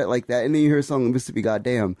think about it like that, and then you hear a song Mississippi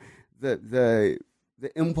Goddamn, the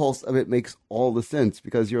impulse of it makes all the sense,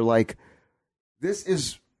 because you're like, this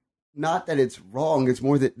is not that it's wrong; it's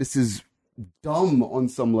more that this is dumb on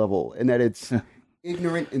some level, and that it's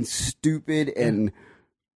ignorant and stupid and.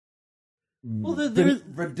 Well, there's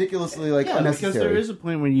ridiculously unnecessary. Because there is a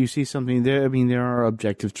point when you see something there. I mean, there are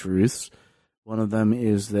objective truths. One of them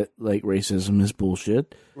is that like racism is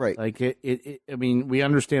bullshit. Right. Like it I mean, we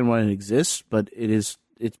understand why it exists, but it's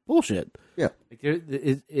bullshit. Yeah.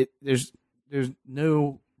 Like there's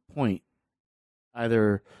no point,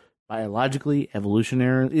 either biologically,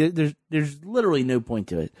 evolutionarily. There's literally no point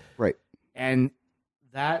to it. Right. And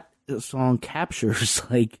that song captures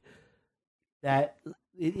like that.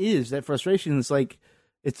 It is that frustration. It's like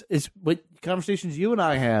it's what conversations you and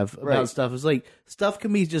I have about stuff. It's like stuff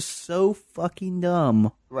can be just so fucking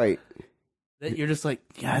dumb, right? That you're just like,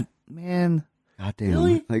 God, man, goddamn,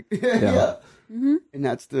 really? Like, yeah. And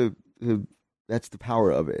that's the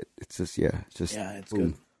power of it. It's just, it's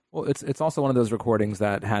good. Well, it's also one of those recordings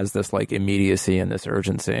that has this like immediacy and this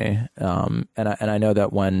urgency. And I know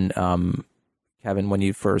that when Kevin, when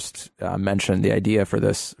you first mentioned the idea for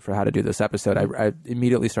how to do this episode, I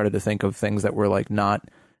immediately started to think of things that were like not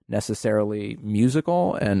necessarily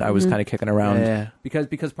musical, and I was kind of kicking around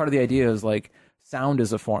because part of the idea is like sound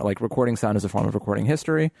is a form, like recording sound is a form of recording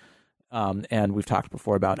history. And we've talked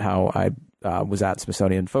before about how I was at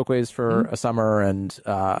Smithsonian Folkways for a summer and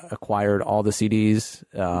acquired all the CDs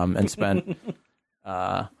and spent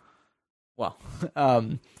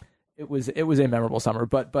It was a memorable summer,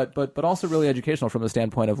 but also really educational from the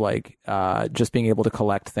standpoint of like just being able to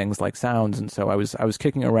collect things like sounds. And so I was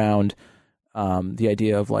kicking around the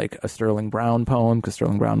idea of like a Sterling Brown poem, because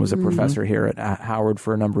Sterling Brown was a professor here at Howard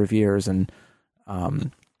for a number of years, and I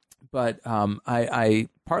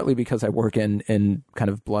partly because I work in kind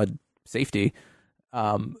of blood safety.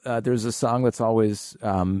 There's a song that's always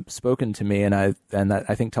spoken to me, and that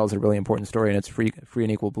I think tells a really important story, and it's "Free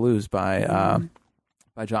and Equal Blues" by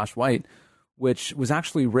Josh White, which was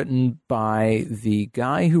actually written by the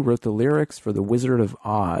guy who wrote the lyrics for The Wizard of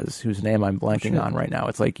Oz, whose name I'm blanking on right now.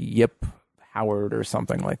 It's like Yip Howard or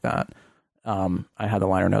something like that. I had the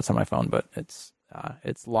liner notes on my phone, but it's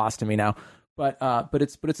lost to me now. But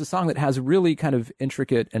it's a song that has really kind of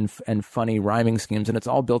intricate and funny rhyming schemes, and it's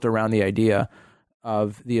all built around the idea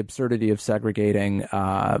of the absurdity of segregating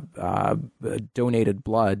donated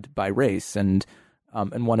blood by race, and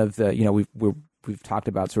one of the we've talked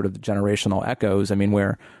about sort of the generational echoes. I mean,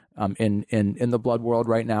 where in the blood world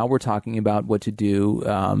right now, we're talking about what to do,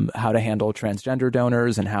 how to handle transgender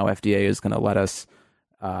donors, and how FDA is going to let us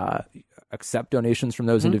accept donations from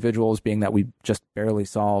those individuals, being that we just barely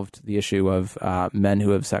solved the issue of men who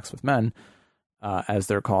have sex with men, as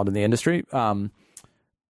they're called in the industry.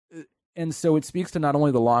 And so it speaks to not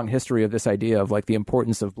only the long history of this idea of like the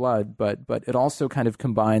importance of blood, but it also kind of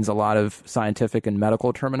combines a lot of scientific and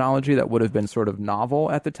medical terminology that would have been sort of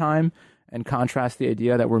novel at the time, and contrasts the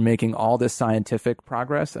idea that we're making all this scientific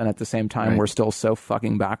progress, and at the same time we're still so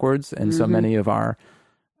fucking backwards in so many of our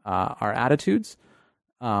attitudes.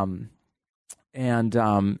 And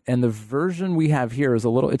the version we have here is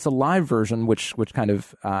it's a live version, which kind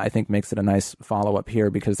of I think makes it a nice follow up here,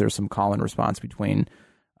 because there's some call and response between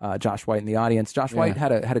Josh White in the audience. Josh White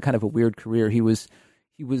had a kind of a weird career. He was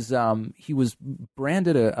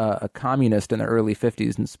branded a communist in the early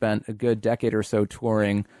 50s and spent a good decade or so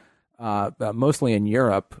touring, mostly in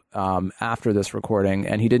Europe, after this recording,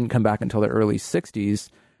 and he didn't come back until the early 60s.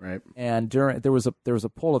 Right. And there was a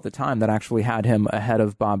poll at the time that actually had him ahead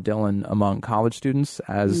of Bob Dylan among college students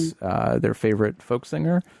as their favorite folk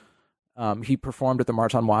singer. He performed at the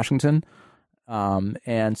March on Washington.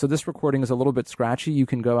 And so this recording is a little bit scratchy. You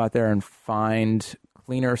can go out there and find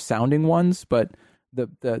cleaner sounding ones, but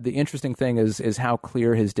the interesting thing is how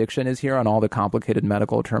clear his diction is here on all the complicated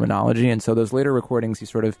medical terminology. And so those later recordings, he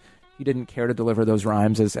didn't care to deliver those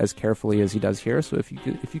rhymes as carefully as he does here. So if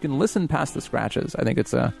you can listen past the scratches, I think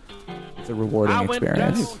it's a rewarding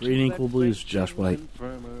experience. Free and Equal Blues, Josh White.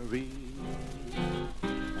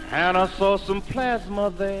 And I saw some plasma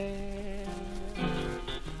there.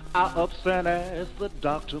 I ups and asked the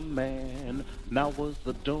doctor man, now was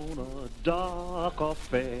the donor dark or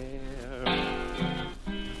fair?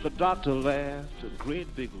 The doctor laughed a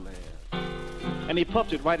great big laugh, and he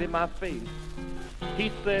puffed it right in my face.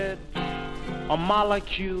 He said, a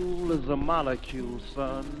molecule is a molecule,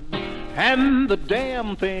 son, and the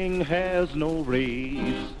damn thing has no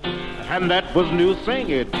race. And that was news, sing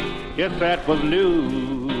it, yes, that was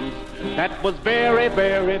news. That was very,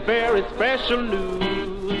 very, very special news.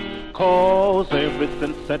 'Cause ever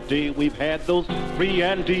since that day we've had those free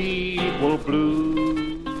and equal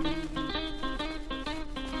blues.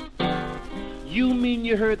 You mean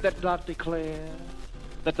you heard that doc declare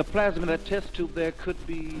that the plasma in that test tube there could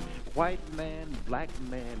be white man, black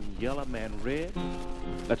man, yellow man, red?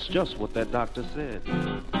 That's just what that doctor said.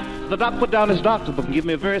 The doc put down his doctor book and gave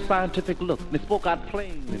me a very scientific look, and he spoke out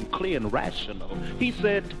plain and clear and rational. He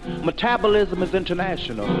said, metabolism is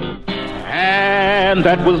international. And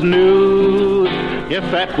that was news. Yes,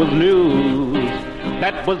 that was news.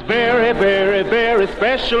 That was very, very, very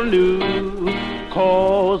special news.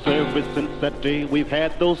 'Cause ever since that day we've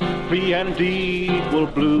had those free and equal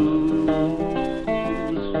blues.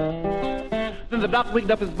 Then the doc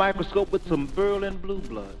rigged up his microscope with some Berlin blue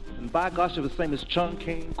blood. And by gosh, it was the same as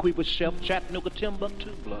Chungking, Quebec, Shep, Chattanooga,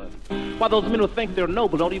 Timbuktu blood. While those men who think they're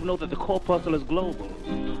noble don't even know that the corpuscle is global.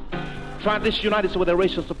 Trying to disunite us with their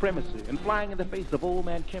racial supremacy and flying in the face of old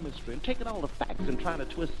man chemistry and taking all the facts and trying to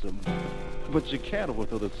twist them. But you can't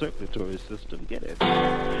overthrow the circulatory system, get it?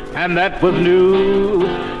 And that was news.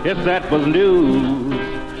 Yes, that was news.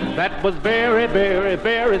 That was very, very,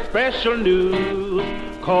 very special news.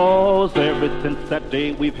 'Cause ever since that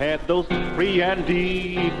day we've had those free and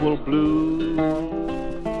equal blues.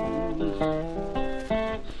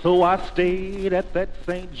 So I stayed at that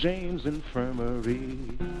St. James Infirmary.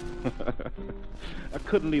 I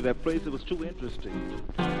couldn't leave that place, it was too interesting.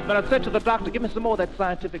 But I said to the doctor, give me some more of that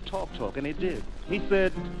scientific talk, and he did. He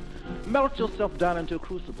said, melt yourself down into a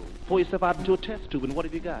crucible, pour yourself out into a test tube, and what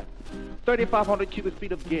have you got? 3,500 cubic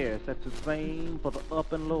feet of gas. That's the same for the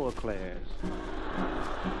upper and lower class.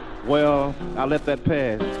 Well, I let that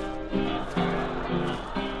pass.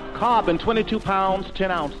 Carbon, 22 pounds,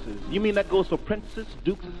 10 ounces. You mean that goes for princes,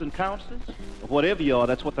 dukes, and countesses? Whatever you are,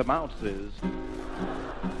 that's what the ounce is.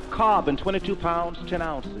 Carbon, 22 pounds, 10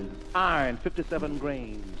 ounces. Iron, 57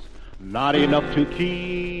 grains. Not enough to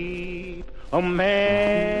keep a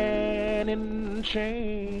man in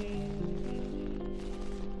chains.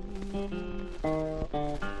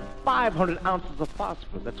 500 ounces of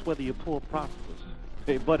phosphorus, that's whether you're poor or prosperous.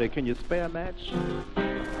 Hey, buddy, can you spare a match?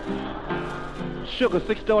 Sugar,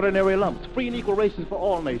 60 ordinary lumps, free and equal rations for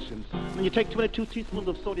all nations. Then you take 22 teaspoons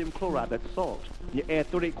of sodium chloride, that's salt. You add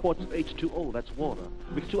 38 quarts of H2O, that's water.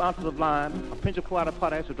 Mix 2 ounces of lime, a pinch of chloride of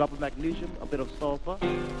potash, a drop of magnesium, a bit of sulfur,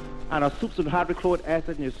 and a soup of hydrochloric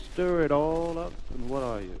acid, and you stir it all up. And what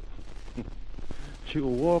are you? You're a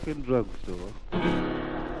walking drugstore.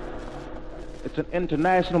 It's an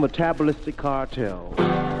international metabolistic cartel.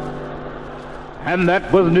 And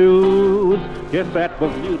that was news. Yes, that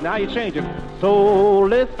was news. Now you change it. So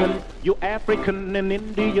listen, you African and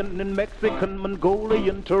Indian and Mexican,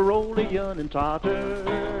 Mongolian, Tyrolean and Tartar.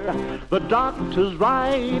 The doctor's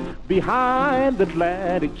right behind the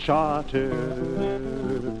Atlantic Charter.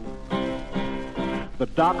 The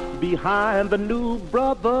doc's behind the new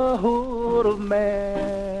brotherhood of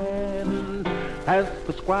man. Has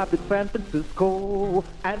prescribed at San Francisco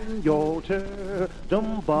and Yalta,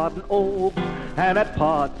 Dumbarton and Oaks, and at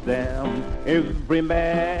Potsdam. Every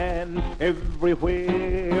man,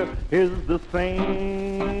 everywhere, is the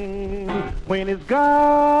same when he's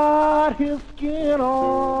got his skin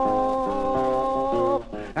off.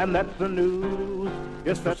 And that's the news.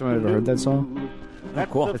 Yes, that's the news. I've ever heard that song.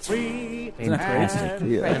 That's cool. It's free. Fantastic.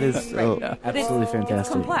 Yeah. That is absolutely It's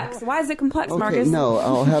fantastic. complex. Why is it complex, Okay, Marcus? no,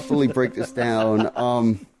 I'll happily break this down.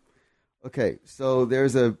 Okay, so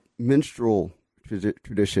there's a minstrel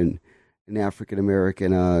tradition, an African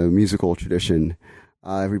American musical tradition.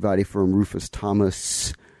 Everybody from Rufus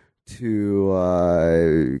Thomas to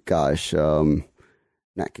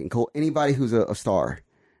Nat King Cole, anybody who's a star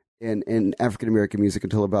in African American music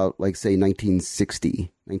until about, like, say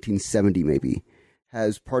 1960, 1970 maybe,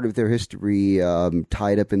 has part of their history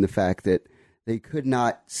tied up in the fact that they could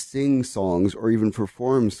not sing songs or even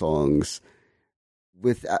perform songs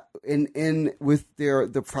with the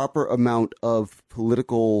proper amount of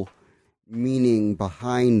political meaning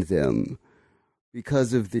behind them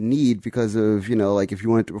because of the need, because of, like, if you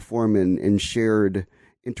wanted to perform in shared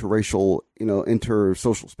intersocial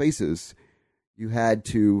spaces, you had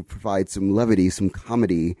to provide some levity, some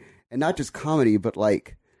comedy, and not just comedy, but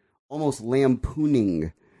like almost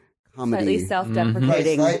lampooning comedy. Slightly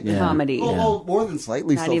self-deprecating comedy. Well, more than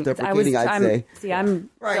slightly self-deprecating, I'd say. See, I'm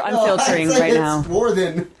Right. filtering right now. It's more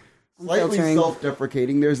than slightly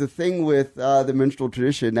self-deprecating. There's a thing with the minstrel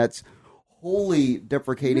tradition that's wholly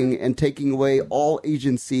deprecating and taking away all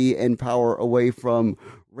agency and power away from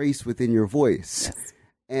race within your voice. Yes.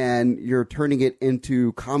 And you're turning it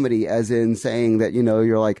into comedy, as in saying that,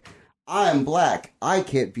 you're like, I'm black, I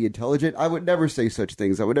can't be intelligent, I would never say such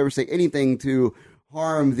things, I would never say anything to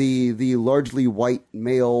harm the largely white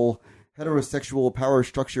male heterosexual power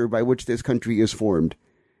structure by which this country is formed.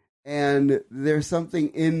 And there's something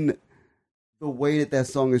in the way that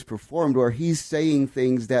song is performed where he's saying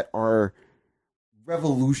things that are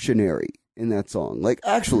revolutionary in that song, like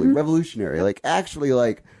actually revolutionary, like actually,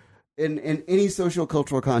 like in any social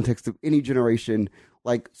cultural context of any generation,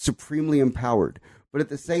 like supremely empowered. But at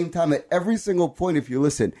the same time, at every single point, if you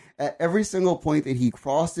listen, at every single point that he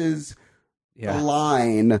crosses the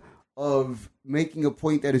line of making a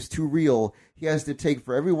point that is too real, he has to take,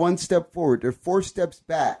 for every one step forward, or 4 steps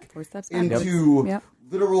back into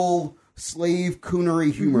literal slave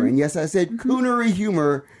coonery humor. And yes, I said coonery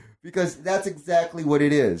humor because that's exactly what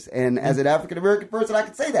it is. And as an African American person, I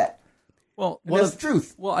can say that. Well, that's the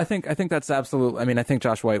truth. Well, I think that's absolutely. I mean, I think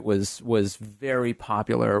Josh White was very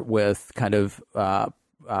popular with kind of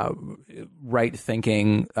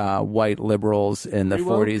right-thinking white liberals in the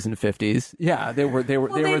 40s and 50s. Yeah, they were the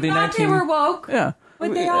 19. They were woke. Yeah,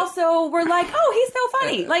 but they also were like, "Oh, he's so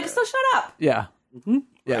funny! Like, so shut up." Yeah,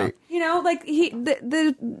 yeah. Right. Like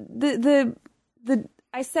the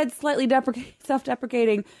I said slightly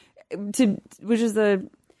self-deprecating, which is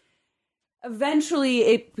eventually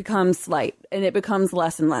it becomes slight and it becomes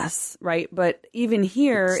less and less, right? But even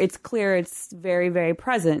here, it's clear it's very, very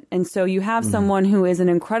present. And so you have someone who is an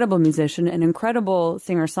incredible musician, an incredible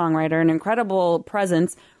singer-songwriter, an incredible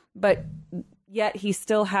presence, but yet he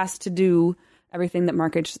still has to do everything that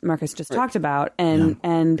Marcus just talked about. And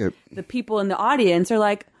the people in the audience are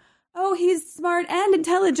like, oh, he's smart and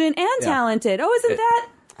intelligent and talented. Oh, isn't that...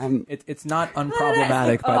 It's not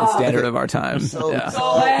unproblematic by the standard of our time. So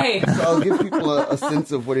I'll give people a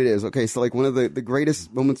sense of what it is. Okay, so like one of the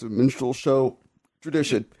greatest moments of minstrel show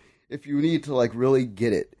tradition if you need to like really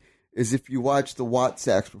get it, is if you watch the Watt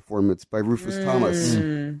sax performance by Rufus Thomas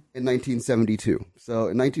in 1972. So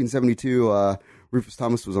in 1972, Rufus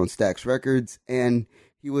Thomas was on Stax Records, and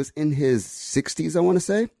he was in his 60s, I want to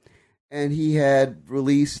say. And he had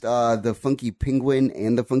released the Funky Penguin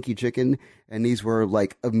and the Funky Chicken, and these were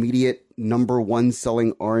like immediate #1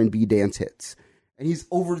 selling R&B dance hits. And he's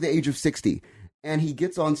over the age of 60, and he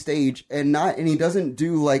gets on stage and he doesn't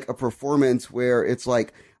do like a performance where it's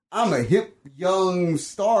like, I'm a hip young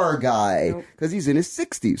star guy, because he's in his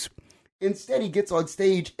 60s. Instead, he gets on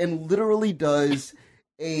stage and literally does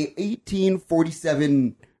a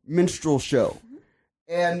 1847 minstrel show.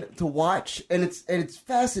 And to watch, and it's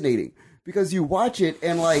fascinating, because you watch it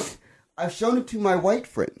and like, I've shown it to my white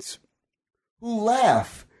friends who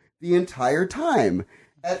laugh the entire time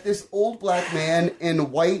at this old black man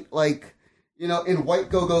in white, like, you know, in white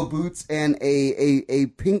go-go boots and a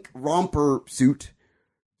pink romper suit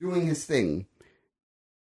doing his thing.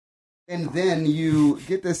 And then you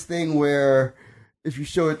get this thing where if you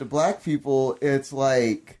show it to black people, it's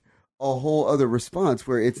like a whole other response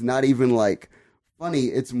where it's not even like funny.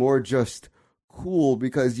 It's more just cool,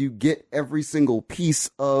 because you get every single piece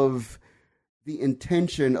of the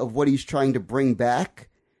intention of what he's trying to bring back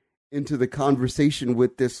into the conversation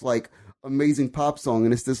with this like amazing pop song.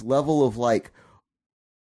 And it's this level of like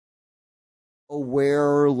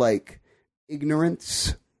aware, like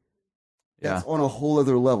ignorance. That's on a whole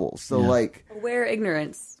other level. So like aware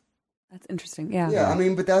ignorance. That's interesting. Yeah. Yeah. I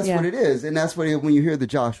mean, but that's what it is. And that's what when you hear the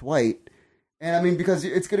Josh White, and I mean, because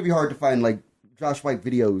it's going to be hard to find like Josh White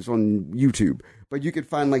videos on YouTube, but you could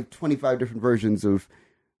find like 25 different versions of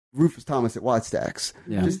Rufus Thomas at Wattstax,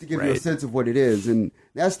 just to give you a sense of what it is. And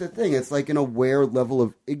that's the thing. It's like an aware level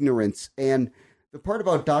of ignorance. And the part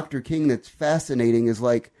about Dr. King that's fascinating is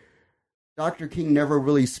like Dr. King never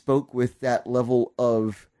really spoke with that level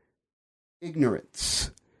of ignorance.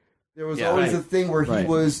 There was always a thing where he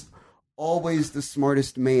was always the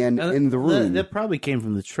smartest man in the room. That probably came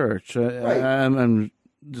from the church. I'm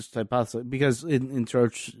just hypothesizing, because in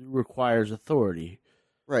church requires authority,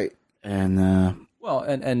 right? And well,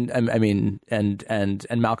 and I mean, and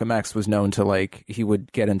Malcolm X was known to like, he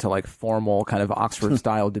would get into like formal kind of Oxford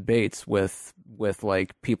style debates with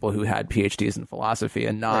like people who had PhDs in philosophy,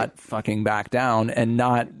 and not fucking back down, and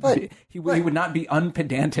not he would not be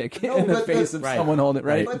unpedantic in the face of someone holding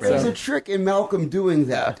it. But there's a trick in Malcolm doing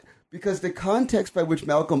that, because the context by which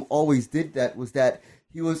Malcolm always did that was that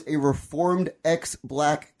he was a reformed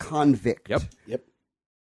ex-black convict. Yep.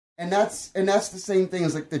 And that's the same thing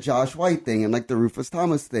as like the Josh White thing and like the Rufus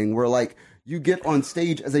Thomas thing, where like you get on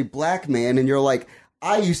stage as a black man and you're like,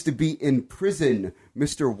 I used to be in prison,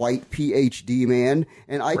 Mr. White PhD man,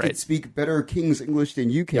 and I could speak better King's English than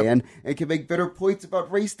you can, and can make better points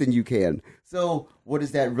about race than you can. So what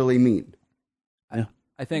does that really mean?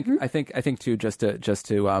 I think too, just to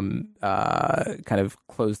kind of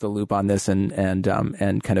close the loop on this and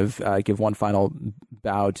kind of give one final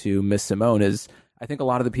bow to Miss Simone, is I think a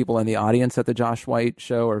lot of the people in the audience at the Josh White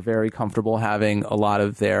show are very comfortable having a lot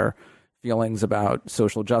of their feelings about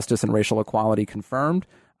social justice and racial equality confirmed.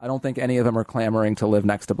 I don't think any of them are clamoring to live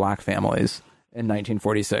next to black families in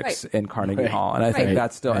 1946 in Carnegie Hall. And I think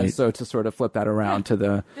that's still, and so to sort of flip that around to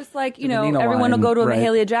the, just like, you know, everyone will go to a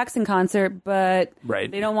Mahalia Jackson concert, but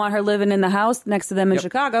they don't want her living in the house next to them in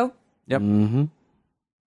Chicago. Yep. Mm-hmm.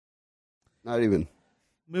 Not even.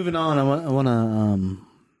 Moving on, I want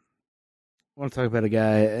to talk about a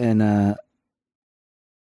guy, and actually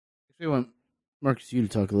I want Marcus, you to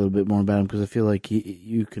talk a little bit more about him, because I feel like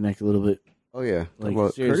you connect a little bit. Oh yeah, like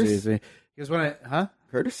what, seriously, because when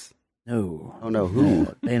Curtis? No. Oh no, who?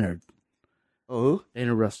 Baynard. Oh, who?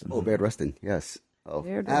 Baynard Rustin. Oh, Baynard Rustin. Yes. Oh,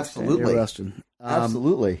 Baynard absolutely. Baynard Rustin.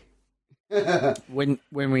 Absolutely. When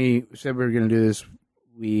we said we were going to do this,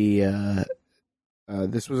 we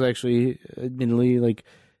this was actually admittedly like,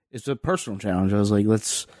 it's a personal challenge. I was like,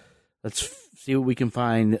 let's see what we can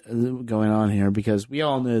find going on here, because we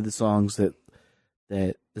all know the songs that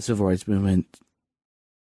the civil rights movement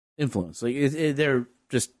influenced. Like they're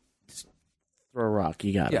just throw a rock,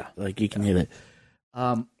 you got it. Like you can hit it.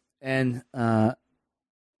 And I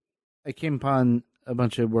came upon a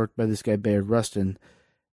bunch of work by this guy Baynard Rustin,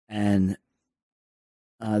 and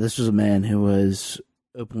this was a man who was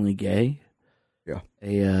openly gay. Yeah.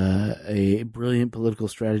 A brilliant political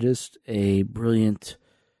strategist, a brilliant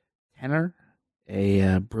tenor,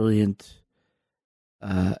 a brilliant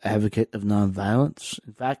advocate of nonviolence.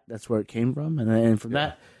 In fact, that's where it came from. And from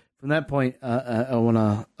that point,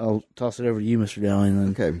 I'll toss it over to you, Mr. Dowling.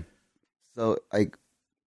 Okay. So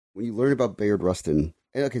when you learn about Baynard Rustin,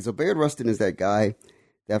 so Baynard Rustin is that guy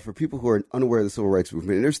that for people who are unaware of the civil rights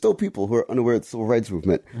movement, and there's still people who are unaware of the civil rights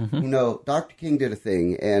movement, who know Dr. King did a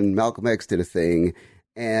thing and Malcolm X did a thing,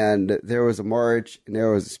 and there was a march and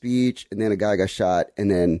there was a speech, and then a guy got shot, and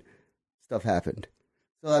then stuff happened.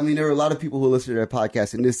 So, I mean, there are a lot of people who listen to their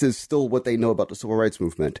podcast, and this is still what they know about the civil rights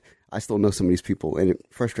movement. I still know some of these people, and it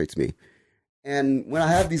frustrates me. And when I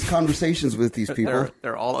have these conversations with these people...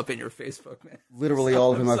 They're all up in your Facebook, man. Literally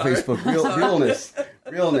all up in my Facebook.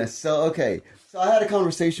 Realness. So, okay. So I had a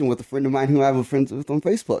conversation with a friend of mine who I have a friend with on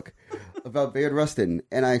Facebook about Bayard Rustin.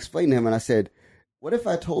 And I explained to him, and I said, what if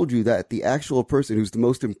I told you that the actual person who's the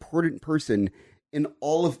most important person in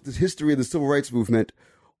all of the history of the civil rights movement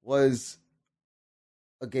was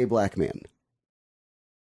a gay black man?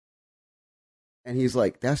 And he's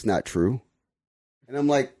like, that's not true. And I'm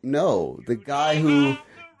like, no, the guy who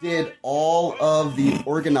did all of the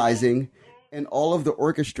organizing and all of the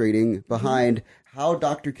orchestrating behind how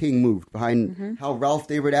Dr. King moved, behind how Ralph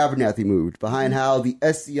David Abernathy moved, behind how the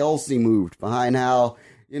SCLC moved, behind how,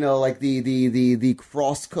 like the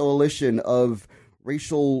cross coalition of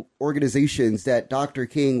racial organizations that Dr.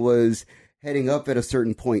 King was heading up at a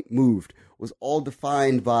certain point moved, was all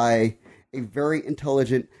defined by a very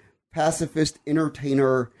intelligent, pacifist,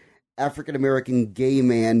 entertainer, African-American gay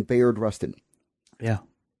man, Bayard Rustin. Yeah.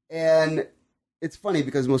 And it's funny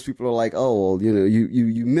because most people are like, oh, well,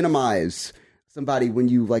 you minimize somebody when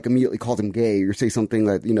you like immediately call them gay or say something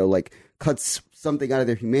that, like cuts something out of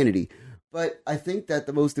their humanity. But I think that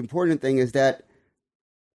the most important thing is that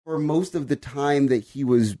for most of the time that he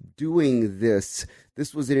was doing this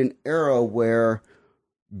was in an era where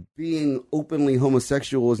being openly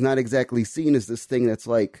homosexual was not exactly seen as this thing that's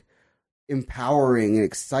like empowering and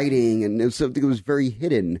exciting, and it was something that was very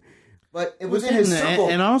hidden. But it was in his circle.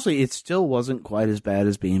 And honestly, it still wasn't quite as bad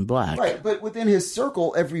as being black. Right, but within his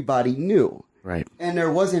circle, everybody knew. Right. And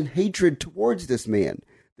there wasn't hatred towards this man.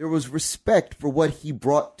 There was respect for what he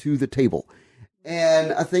brought to the table.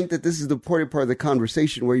 And I think that this is the important part of the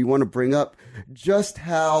conversation where you want to bring up just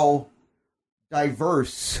how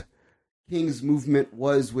diverse King's movement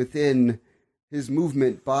was within his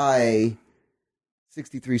movement by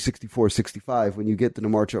 63, 64, 65. When you get to the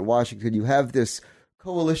March on Washington, you have this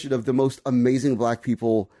coalition of the most amazing black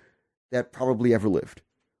people that probably ever lived.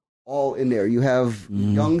 All in there. You have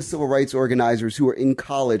young civil rights organizers who are in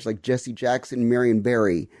college, like Jesse Jackson and Marion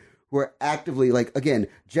Barry, who are actively, like, again,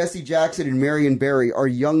 Jesse Jackson and Marion Barry are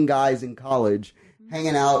young guys in college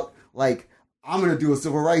hanging out, like, I'm going to do a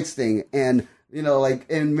civil rights thing. And,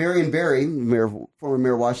 and Marion Barry, former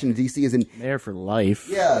mayor of Washington, D.C., is in... Mayor for life.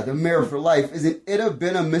 Yeah, the mayor for life is in Itta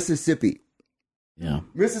Bena, Mississippi. Yeah.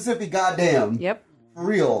 Mississippi, goddamn. Yep. For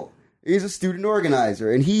real. He's a student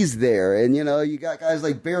organizer, and he's there. And, you got guys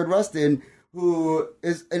like Bayard Rustin, who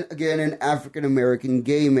is, again, an African-American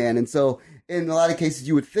gay man. And so, in a lot of cases,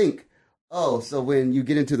 you would think, oh, so when you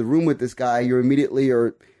get into the room with this guy, you're immediately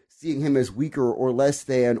are seeing him as weaker or less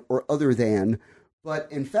than or other than.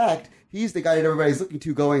 But, in fact, he's the guy that everybody's looking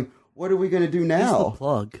to going, what are we going to do now? He's the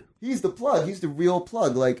plug. He's the plug. He's the real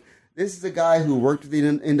plug. Like, this is a guy who worked with the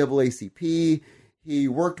NAACP. He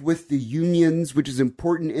worked with the unions, which is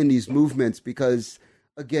important in these movements because,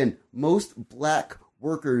 again, most black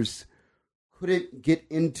workers couldn't get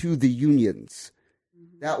into the unions.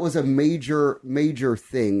 That was a major, major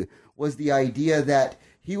thing, was the idea that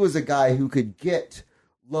he was a guy who could get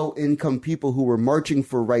low-income people who were marching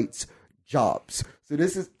for rights jobs. So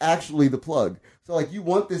this is actually the plug. So, like, you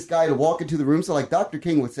want this guy to walk into the room. So, like, Dr.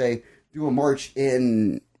 King would say, do a march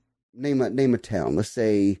in, name a town. Let's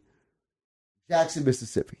say Jackson,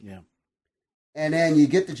 Mississippi. Yeah. And then you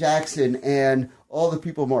get to Jackson and all the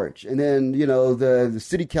people march. And then, the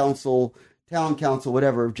city council, town council,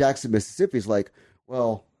 whatever, of Jackson, Mississippi is like,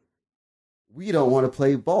 well, we don't want to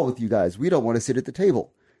play ball with you guys. We don't want to sit at the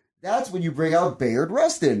table. That's when you bring out Bayard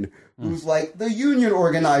Rustin, who's like the union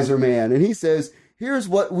organizer man. And he says, here's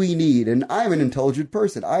what we need. And I'm an intelligent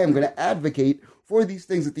person. I am going to advocate for these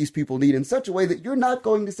things that these people need in such a way that you're not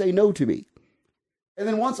going to say no to me. And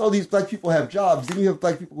then once all these black people have jobs, then you have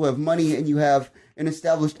black people who have money and you have an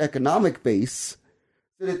established economic base.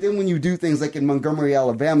 So that then when you do things like in Montgomery,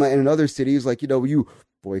 Alabama and in other cities, like, you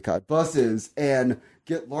boycott buses and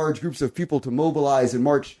get large groups of people to mobilize and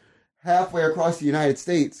march halfway across the United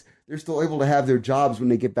States, they're still able to have their jobs when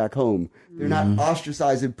they get back home. They're not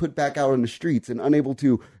ostracized and put back out on the streets and unable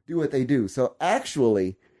to do what they do. So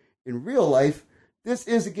actually, in real life, this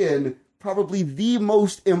is, again, probably the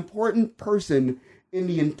most important person in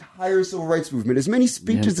the entire civil rights movement. As many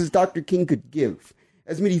speeches as Dr. King could give,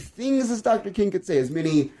 as many things as Dr. King could say, as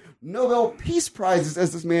many Nobel Peace Prizes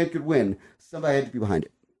as this man could win, somebody had to be behind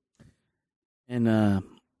it. And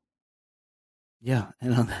Yeah,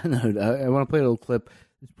 and on that note, I want to play a little clip.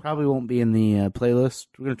 It probably won't be in the playlist.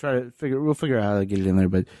 We're gonna try to we'll figure out how to get it in there,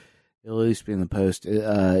 but it'll at least be in the post.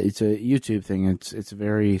 It's a YouTube thing. It's a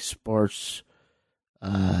very sparse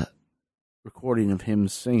recording of him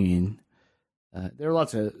singing. There are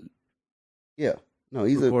lots of he's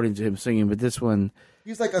recordings of him singing, but this one,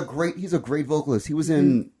 he's a great vocalist. He was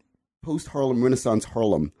in post Harlem Renaissance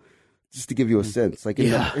Harlem, just to give you a sense. Like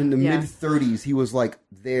in the mid 30s, he was like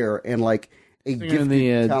there and like a singing gifted, in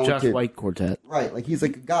the talented, Josh White Quartet. Right, like he's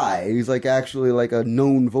like a guy. He's like actually like a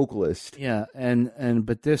known vocalist. Yeah,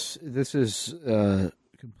 but this is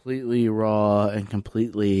completely raw and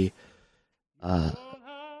completely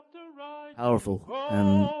powerful,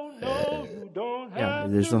 and yeah,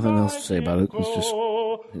 there's nothing else to say about it. Let's just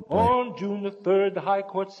hit play. On June the 3rd, the High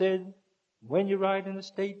Court said, when you ride in the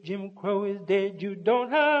state, Jim Crow is dead. You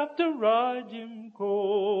don't have to ride Jim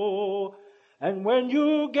Crow. And when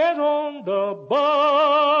you get on the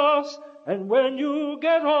bus,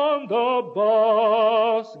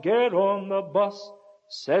 get on the bus,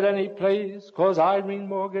 said any place, 'cause Irene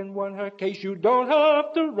Morgan won her case. You don't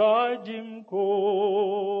have to ride Jim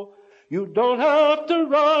Crow. You don't have to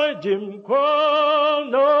ride Jim Crow.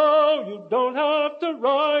 No, you don't have to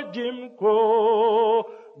ride Jim Crow.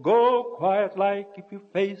 Go quiet like if you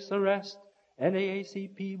face arrest.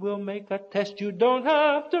 NAACP will make a test. You don't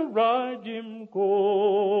have to ride Jim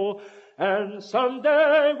Crow. And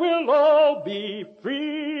someday we'll all be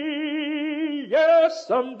free. Yes,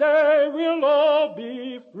 someday we'll all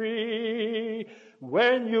be free.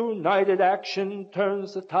 When united action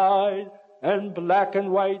turns the tide and black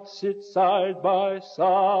and white sit side by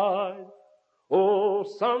side. Oh,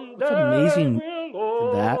 someday What's amazing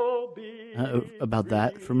we'll to that, all be about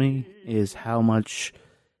that for me is how much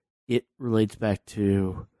it relates back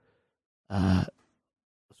to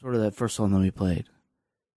sort of that first song that we played.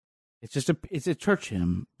 It's a church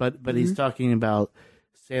hymn, but he's talking about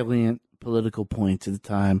salient political points at the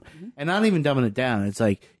time, and not even dumbing it down. It's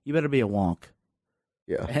like, you better be a wonk.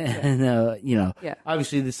 Yeah. And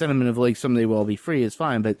obviously the sentiment of like someday we'll all be free is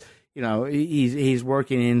fine, but he's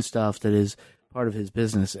working in stuff that is part of his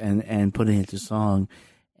business and putting it to song,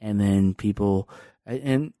 and then people,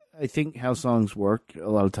 and I think how songs work a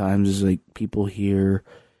lot of times is like when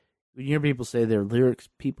you hear people say they're lyrics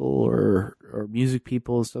people or music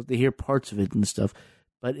people and stuff, they hear parts of it and stuff,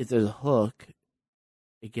 but if there's a hook,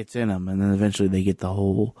 it gets in them, and then eventually they get the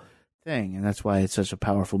whole thing, and that's why it's such a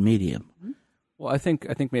powerful medium. Well, I think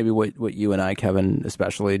maybe what you and I, Kevin,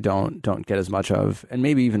 especially don't get as much of, and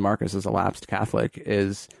maybe even Marcus as a lapsed Catholic,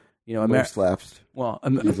 is most lapsed. Well,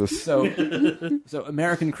 so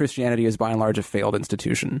American Christianity is by and large a failed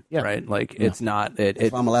institution, right? Like it's not.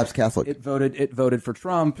 I'm a lapsed Catholic. It voted for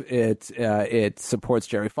Trump. It supports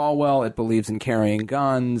Jerry Falwell. It believes in carrying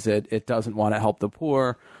guns. It doesn't want to help the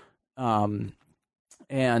poor. And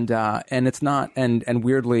it's not. And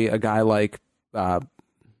weirdly, a guy like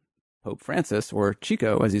Pope Francis, or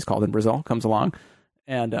Chico as he's called in Brazil, comes along,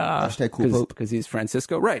 and hashtag cool Pope, because he's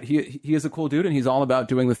Francisco, right? He is a cool dude, and he's all about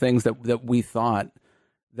doing the things that we thought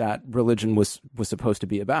that religion was supposed to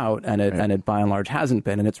be about, and it by and large hasn't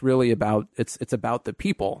been. And it's really about it's about the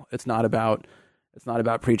people. It's not about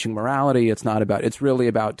preaching morality. It's really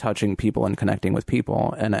about touching people and connecting with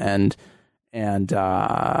people. And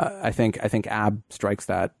I think Ab strikes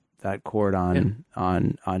that chord on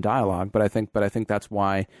dialogue. But I think that's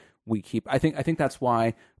why we keep. I think that's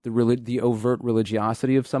why the overt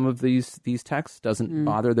religiosity of some of these texts doesn't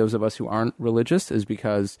bother those of us who aren't religious, is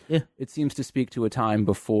because it seems to speak to a time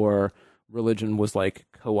before religion was like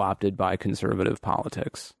co-opted by conservative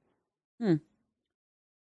politics.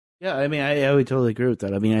 Yeah, I mean, I would totally agree with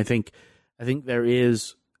that. I mean, I think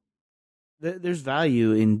there's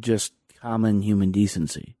value in just common human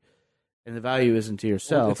decency. And the value isn't to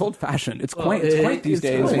yourself. Well, it's old-fashioned. It's quaint these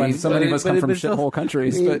days when so many of us come from shithole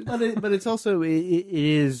countries. But it's also, it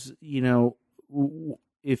is,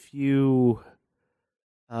 if you...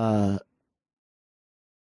 what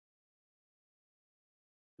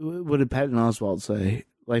did Patton Oswalt say?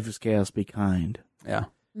 Life is chaos, be kind. Yeah.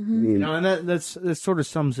 Mm-hmm. And that sort of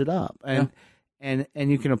sums it up. And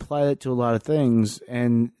you can apply that to a lot of things,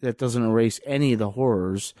 and that doesn't erase any of the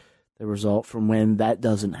horrors that result from when that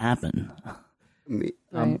doesn't happen.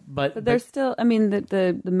 Right. But there's still, I mean,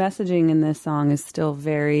 the messaging in this song is still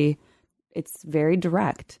very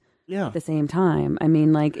direct. Yeah. At the same time, I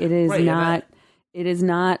mean, like it is not.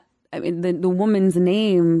 I mean, the woman's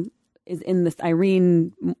name is in this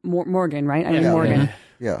Irene Morgan, right? Irene Morgan.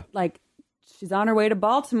 Yeah. Like she's on her way to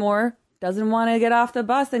Baltimore, doesn't want to get off the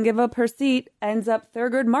bus and give up her seat, ends up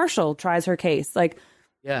Thurgood Marshall tries her case. Like,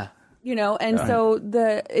 yeah. You know, and so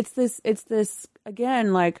it's this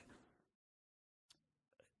again, like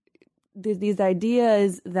these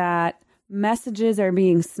ideas that messages are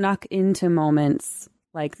being snuck into moments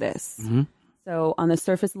like this. Mm-hmm. So on the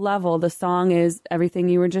surface level, the song is everything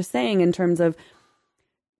you were just saying in terms of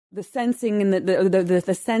the sensing and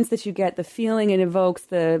the sense that you get, the feeling it evokes,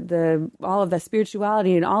 the all of the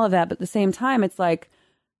spirituality and all of that. But at the same time, it's like,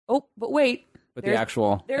 oh, but wait. But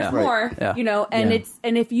there's more, you know, and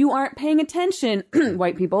if you aren't paying attention,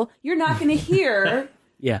 white people, you're not going to hear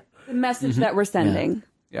the message that we're sending.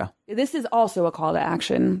 Yeah. This is also a call to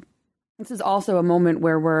action. This is also a moment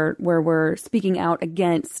where we're speaking out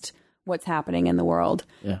against what's happening in the world.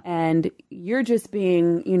 Yeah. And you're just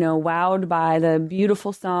being, you know, wowed by the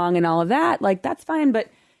beautiful song and all of that. Like, that's fine. But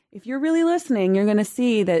if you're really listening, you're going to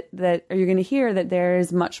see that or you're going to hear that there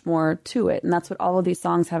is much more to it. And that's what all of these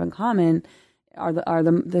songs have in common. Are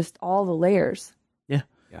all the layers. Yeah,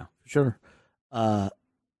 for sure.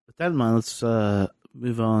 With that in mind, let's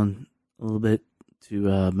move on a little bit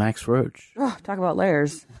to Max Roach. Oh, talk about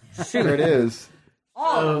layers. Shoot. There it is.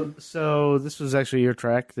 So this was actually your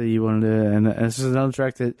track that you wanted to, and this is another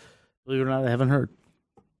track that, believe it or not, I haven't heard.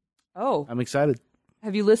 Oh, I'm excited.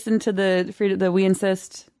 Have you listened to the We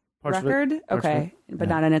Insist Parts record? Okay, but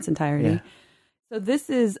not in its entirety. Yeah. So this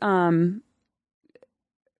is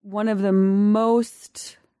one of the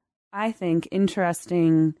most, I think,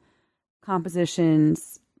 interesting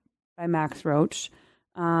compositions by Max Roach.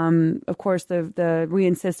 Of course, the We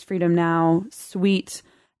Insist Freedom Now suite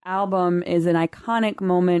album is an iconic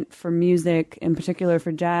moment for music, in particular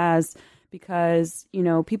for jazz, because, you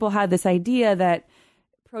know, people had this idea that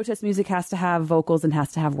protest music has to have vocals and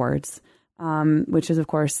has to have words, which is, of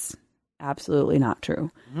course, absolutely not true.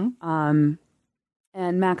 Mm-hmm.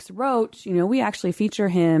 And Max Roach, you know, we actually feature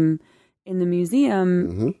him in the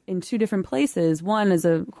museum in two different places. One is,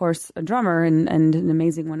 of course, a drummer and an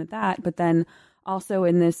amazing one at that. But then also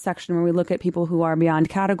in this section where we look at people who are beyond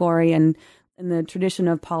category and in the tradition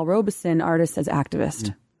of Paul Robeson, artist as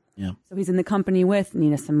activist. Yeah. So he's in the company with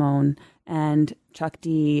Nina Simone and Chuck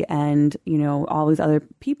D and, you know, all these other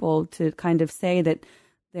people to kind of say that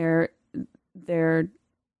there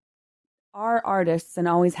are artists and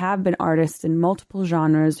always have been artists in multiple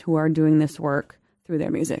genres who are doing this work through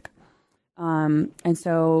their music. And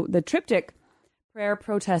so the triptych, prayer,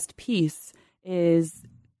 protest, peace, is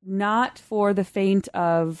not for the faint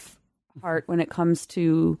of heart when it comes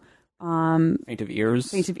to faint of ears.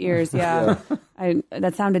 Faint of ears, yeah.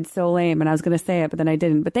 That sounded so lame, and I was going to say it, but then I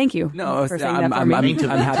didn't. But thank you. No, for saying I'm that for me.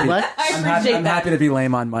 I'm happy to be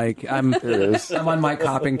lame on mic. I'm on mic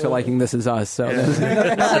copping to liking This Is Us. So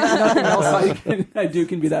nothing else I do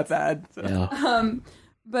can be that bad. So. Yeah.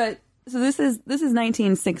 But so this is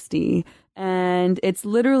 1960, and it's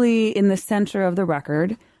literally in the center of the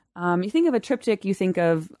record. You think of a triptych, you think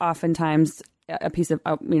of oftentimes a piece of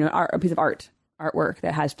artwork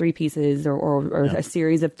that has three pieces or a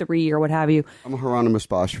series of three or what have you. I'm a Hieronymus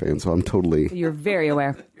Bosch fan, so I'm totally... You're very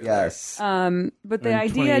aware. Yes. But the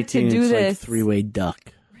idea to do this... Like three-way duck.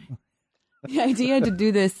 The idea to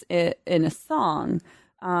do this in a song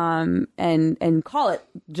and call it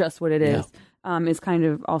just what it is kind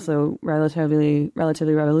of also relatively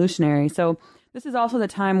revolutionary. So this is also the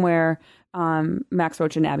time where Max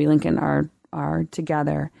Roach and Abbey Lincoln are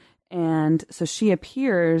together. And so she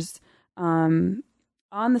appears... on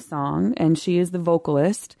the song, and she is the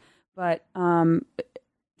vocalist, but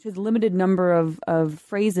she has a limited number of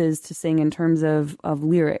phrases to sing in terms of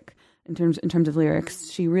lyric. In terms of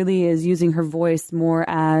lyrics, she really is using her voice more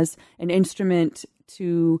as an instrument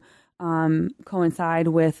to coincide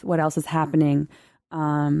with what else is happening.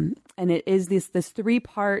 And it is this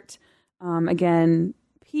 3-part again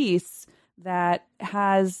piece that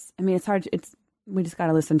has. I mean, it's hard. We just got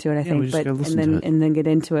to listen to it, I think, and then get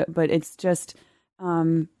into it. But it's just,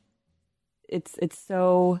 it's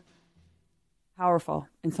so powerful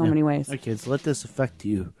in so many ways. Okay, kids, let this affect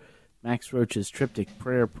you. Max Roach's triptych: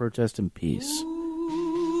 prayer, protest, and peace.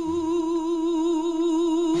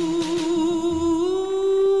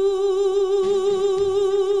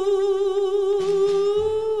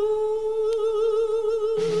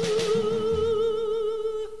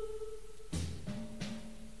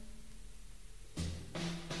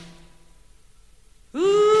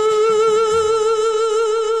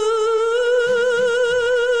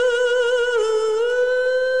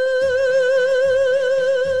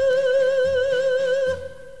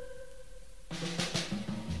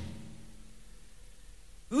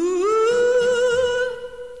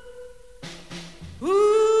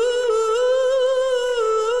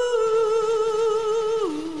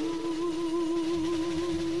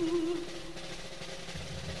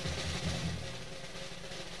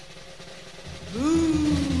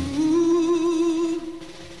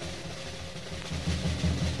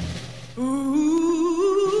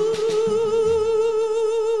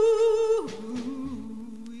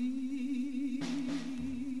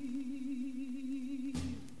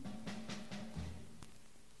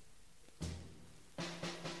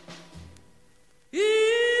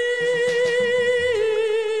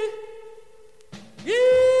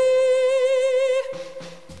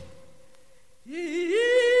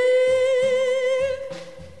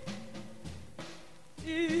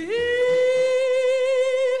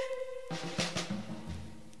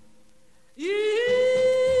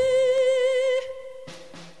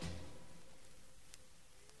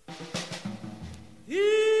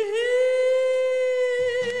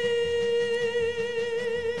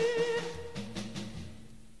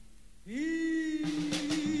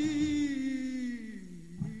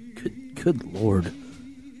 Good Lord.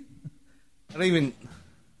 I don't even...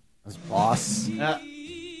 As boss?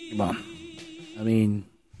 Come on. I mean,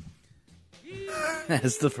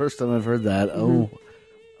 it's the first time I've heard that. Mm-hmm.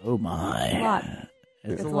 Oh my. A lot.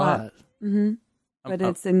 It's a lot. Mm-hmm. But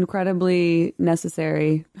it's incredibly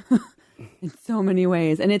necessary in so many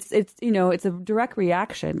ways. And it's you know, it's a direct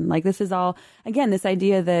reaction. Like, this is all, again, this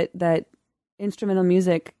idea that instrumental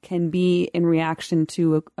music can be in reaction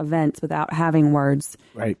to events without having words.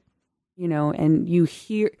 Right. You know, and you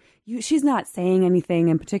hear, she's not saying anything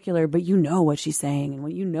in particular, but you know what she's saying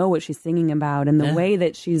and you know what she's singing about, and the way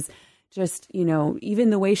that she's just, you know,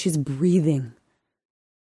 even the way she's breathing,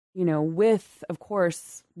 you know, with, of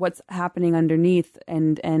course, what's happening underneath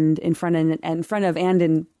and in front of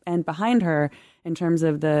and behind her in terms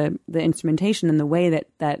of the instrumentation and the way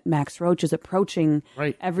that Max Roach is approaching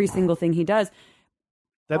every single thing he does.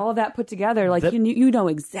 All of that put together, like, you know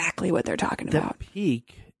exactly what they're talking about. That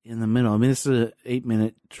peak in the middle. I mean, this is an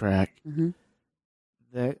 8-minute track. Mm-hmm.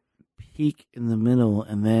 That peak in the middle,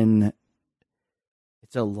 and then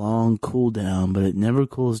it's a long cool down, but it never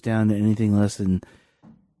cools down to anything less than,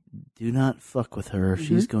 do not fuck with her. Mm-hmm.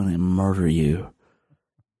 She's going to murder you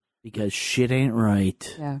because shit ain't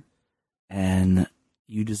right. Yeah. And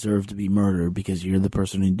you deserve to be murdered because you're the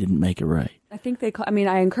person who didn't make it right. I think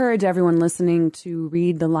I encourage everyone listening to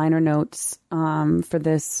read the liner notes for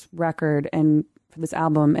this record and for this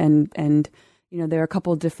album. And you know, there are a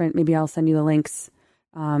couple different, maybe I'll send you the links,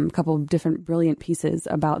 a couple of different brilliant pieces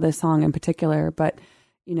about this song in particular. But,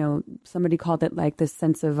 you know, somebody called it like this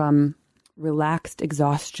sense of relaxed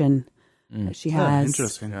exhaustion that she has.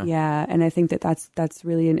 Interesting. Yeah. And I think that's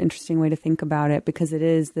really an interesting way to think about it, because it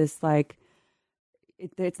is this, like,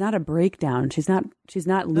 it's not a breakdown. She's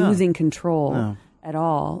not losing control at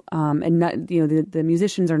all. And not, you know, the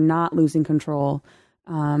musicians are not losing control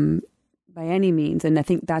by any means. And I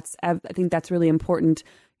think that's really important.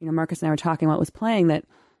 You know, Marcus and I were talking about what was playing, that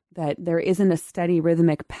there isn't a steady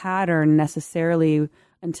rhythmic pattern necessarily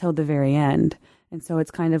until the very end. And so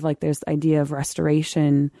it's kind of like this idea of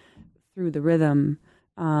restoration through the rhythm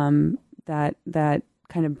that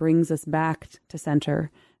kind of brings us back to center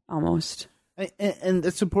almost. And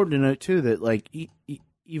it's important to note, too, that, like,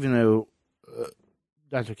 even though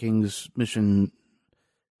Dr. King's mission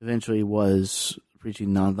eventually was preaching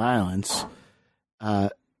nonviolence,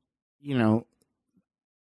 you know,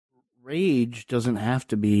 rage doesn't have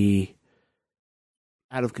to be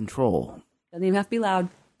out of control. Doesn't even have to be loud.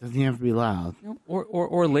 Doesn't even have to be loud. Nope.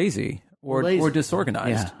 Or lazy. Or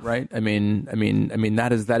disorganized, right? I mean,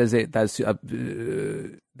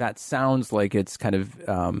 that sounds like it's kind of,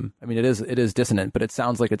 I mean, it is dissonant, but it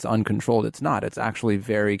sounds like it's uncontrolled. It's not. It's actually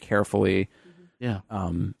very carefully,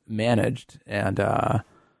 managed, and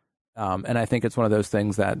I think it's one of those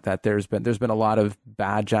things that there's been a lot of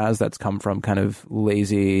bad jazz that's come from kind of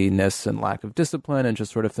laziness and lack of discipline, and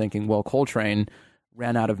just sort of thinking, well, Coltrane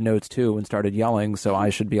ran out of notes too and started yelling, so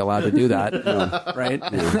I should be allowed to do that, right?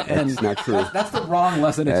 Yeah, and that's not true. That's the wrong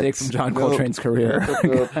lesson to take from John Coltrane's career.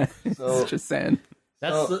 So, just saying.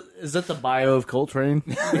 Is that the bio of Coltrane?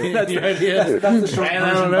 That's the short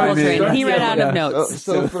version. Coltrane. He ran out of notes.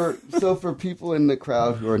 So for people in the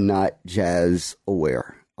crowd who are not jazz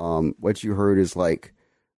aware, what you heard is like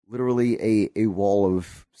literally a wall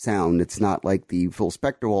of sound. It's not like the full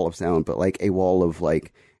spectre wall of sound, but like a wall of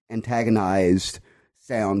like antagonized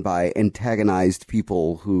sound by antagonized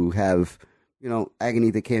people who have, you know, agony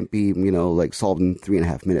that can't be, you know, like solved in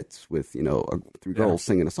 3.5 minutes with, you know, 3 girls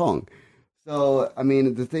singing a song. So, I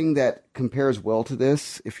mean, the thing that compares well to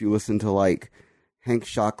this, if you listen to like Hank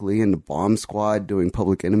Shockley and the Bomb Squad doing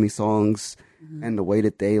Public Enemy songs, and the way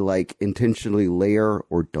that they like intentionally layer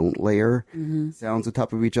or don't layer sounds on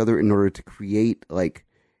top of each other in order to create like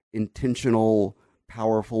intentional,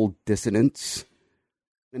 powerful dissonance.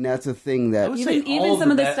 And that's a thing that even some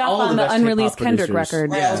of the stuff on the unreleased Kendrick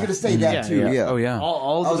record. Right, I was going to say that too. Yeah. Oh yeah.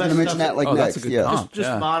 All I was going to mention that like next. That's a good Yeah. comp.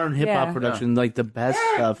 Just modern hip hop production, like the best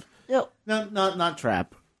stuff. Yeah. No, not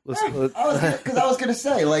trap. Because I was going to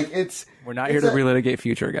say, like, we're not here to relitigate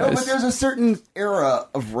future, guys. No, but there's a certain era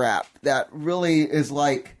of rap that really is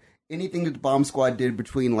like anything that the Bomb Squad did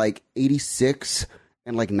between like 86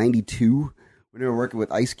 and like 92 when they were working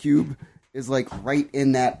with Ice Cube is like right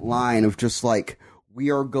in that line of just like, we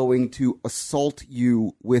are going to assault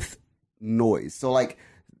you with noise. So like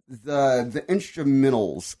the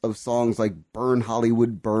instrumentals of songs like Burn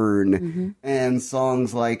Hollywood Burn and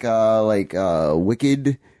songs like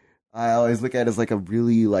Wicked, I always look at it as like a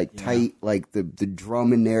really like tight, like the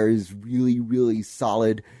drum in there is really, really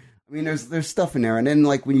solid. I mean, there's stuff in there. And then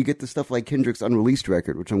like when you get the stuff like Kendrick's unreleased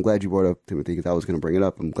record, which I'm glad you brought up, Timothy, because I was going to bring it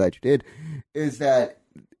up. I'm glad you did, is that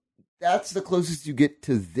that's the closest you get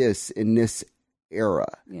to this in this era.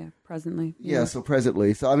 Yeah, presently. Yeah, so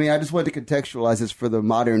presently. So, I mean, I just wanted to contextualize this for the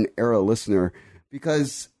modern era listener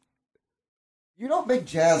because you don't make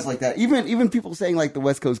jazz like that. Even people saying like the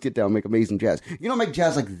West Coast Get Down make amazing jazz. You don't make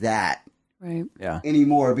jazz like that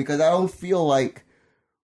anymore because I don't feel like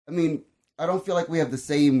we have the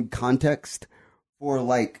same context for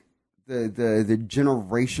like the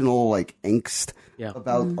generational like angst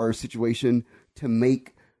about our situation to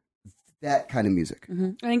make that kind of music.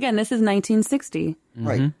 And again, this is 1960.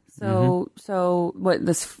 Right. So what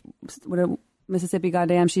Mississippi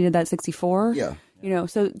Goddamn, she did that 64? Yeah. You know,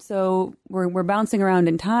 so we're bouncing around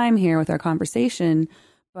in time here with our conversation,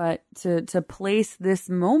 but to place this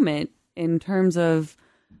moment in terms of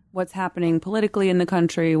what's happening politically in the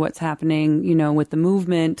country, what's happening, you know, with the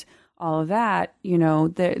movement, all of that, you know,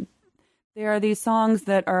 there are these songs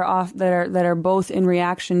that are both in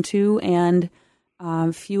reaction to and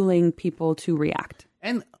fueling people to react.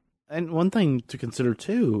 And one thing to consider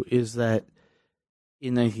too is that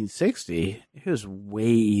in 1960, it was way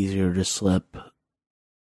easier to slip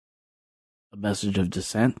a message of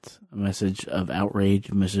dissent, a message of outrage,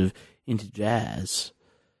 a message into jazz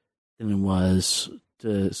than it was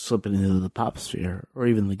to slip it into the pop sphere or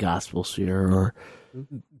even the gospel sphere or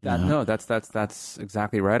that's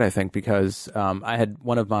exactly right, I think, because I had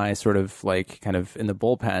one of my sort of like kind of in the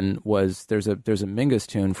bullpen was there's a Mingus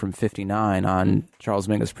tune from '59 on Charles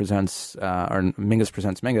Mingus Presents or Mingus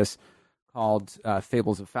Presents Mingus called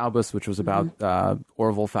Fables of Faubus, which was about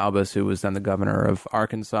Orville Faubus, who was then the governor of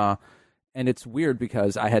Arkansas. And it's weird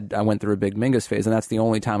because I went through a big Mingus phase, and that's the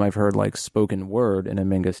only time I've heard like spoken word in a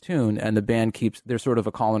Mingus tune. And the band there's sort of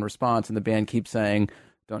a call and response, and the band keeps saying,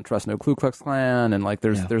 "Don't trust no Ku Klux Klan," and like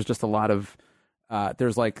there's just a lot of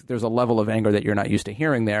there's a level of anger that you're not used to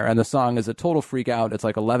hearing there. And the song is a total freak out. It's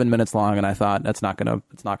like 11 minutes long, and I thought it's not gonna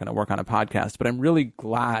work on a podcast. But I'm really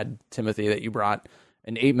glad, Timothy, that you brought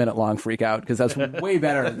an 8-minute long freak out because that's way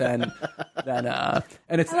better than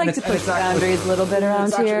and it's I like to push boundaries a little bit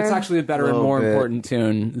around here. It's actually a better and more important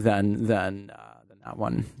tune than that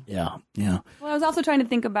one. Yeah. Well, I was also trying to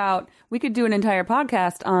think about we could do an entire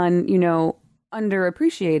podcast on, you know,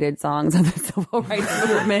 underappreciated songs of the civil rights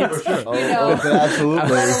movement. For sure. You know, absolutely.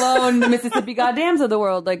 Let alone the Mississippi Goddams of the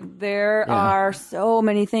world. Like there are so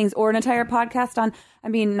many things, or an entire podcast on. I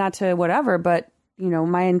mean, not to whatever, but you know,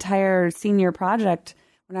 my entire senior project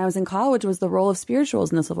when I was in college was the role of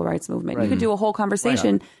spirituals in the civil rights movement. Right. You could do a whole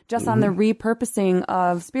conversation just on the repurposing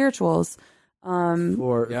of spirituals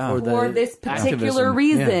for this particular activism.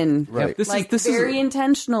 reason. Yeah. Right. This is very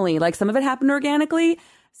intentionally. Like some of it happened organically,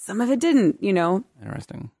 some of it didn't. You know,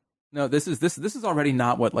 interesting. No, this is already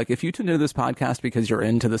not what, like, if you tune into this podcast because you're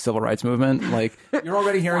into the civil rights movement, like, you're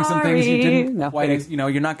already hearing some things you didn't quite, you know,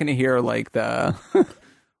 you're not going to hear like the.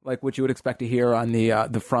 Like what you would expect to hear on the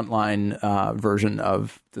frontline version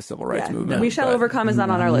of the civil rights movement. We Shall Overcome is not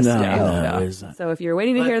on our list today. No. So if you're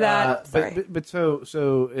waiting to hear that, sorry. But so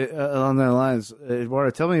along that lines, Eduardo,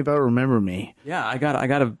 tell me about Remember Me. Yeah, I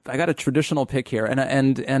got a traditional pick here,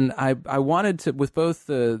 and I wanted to, with both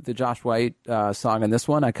the Josh White song and this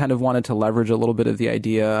one, I kind of wanted to leverage a little bit of the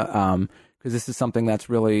idea because this is something that's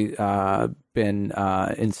really been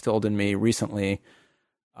instilled in me recently.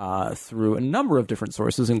 Through a number of different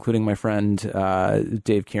sources, including my friend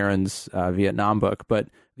Dave Kieran's Vietnam book. But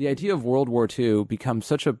the idea of World War II becomes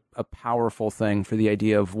such a powerful thing for the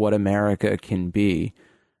idea of what America can be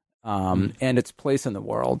and its place in the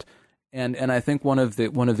world. And I think one of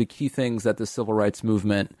the key things that the civil rights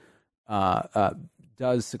movement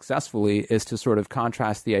does successfully is to sort of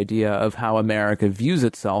contrast the idea of how America views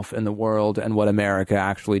itself in the world and what America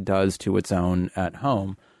actually does to its own at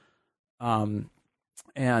home.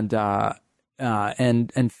 And Phil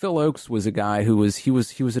Ochs was a guy who was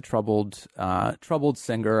a troubled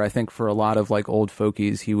singer. I think for a lot of like old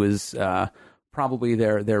folkies, he was probably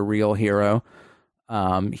their real hero.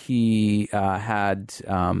 He had,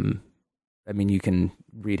 I mean, you can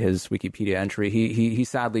read his Wikipedia entry. He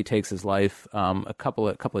sadly takes his life a couple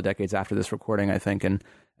of decades after this recording, I think, and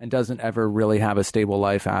doesn't ever really have a stable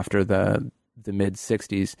life after the mid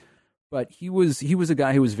 '60s. But he was a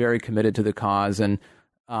guy who was very committed to the cause, and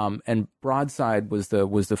Broadside was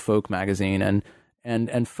the folk magazine,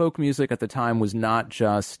 and folk music at the time was not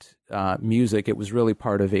just music; it was really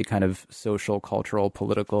part of a kind of social, cultural,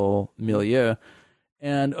 political milieu.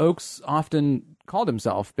 And Ochs often called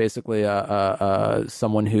himself basically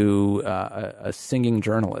someone who a singing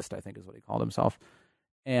journalist, I think is what he called himself.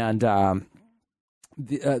 And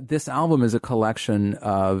this album is a collection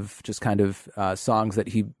of just kind of songs that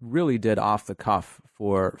he really did off the cuff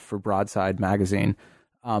for Broadside magazine.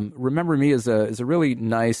 Remember Me is a really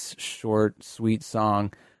nice, short, sweet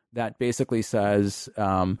song that basically says,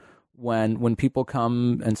 when people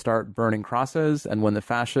come and start burning crosses, and when the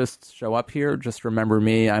fascists show up here, just remember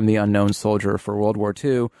me. I'm the unknown soldier for World War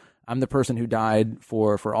II. I'm the person who died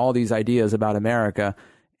for all these ideas about America,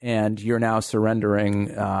 and you're now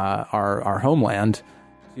surrendering our homeland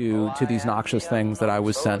to these noxious things that I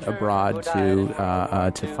was sent abroad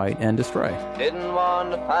to fight and destroy. Didn't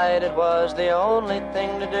want to fight, it was the only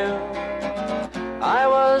thing to do. I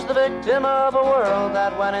was the victim of a world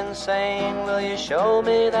that went insane. Will you show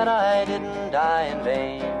me that I didn't die in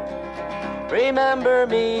vain? Remember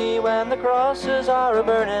me when the crosses are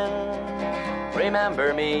a-burning.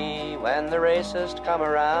 Remember me when the racists come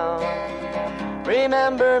around.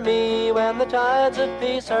 Remember me when the tides of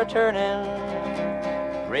peace are turning.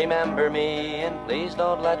 Remember me and please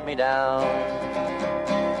don't let me down.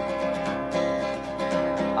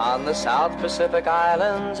 On the South Pacific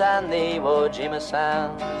Islands and the Iwo Jima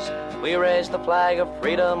Sands, we raised the flag of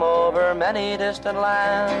freedom over many distant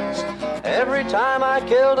lands. Every time I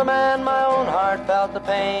killed a man, my own heart felt the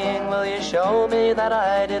pain. Will you show me that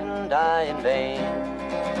I didn't die in vain?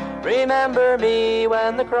 Remember me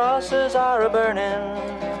when the crosses are a-burning.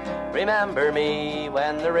 Remember me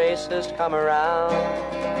when the racists come around.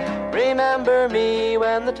 Remember me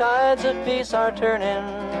when the tides of peace are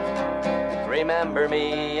turning. Remember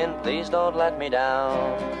me and please don't let me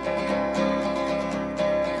down.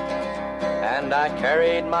 And I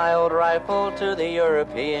carried my old rifle to the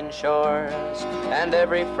European shores, and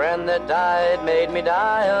every friend that died made me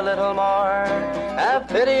die a little more. Have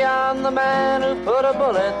pity on the man who put a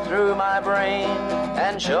bullet through my brain,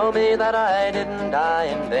 and show me that I didn't die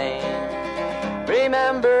in vain.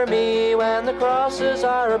 Remember me when the crosses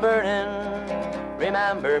are a-burning.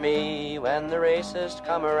 Remember me when the racists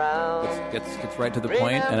come around. Gets right to the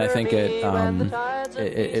point, and I think it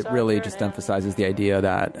really just emphasizes the idea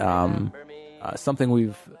that something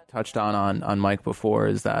we've touched on Mike before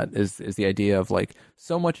is the idea of like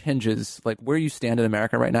so much hinges, like where you stand in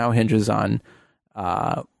America right now hinges on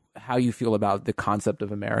how you feel about the concept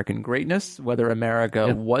of American greatness, whether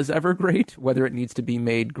America was ever great, whether it needs to be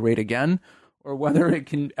made great again, or whether it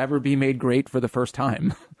can ever be made great for the first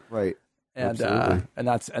time. Right. And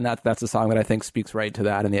that's a song that I think speaks right to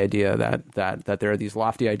that, and the idea that there are these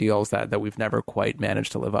lofty ideals that we've never quite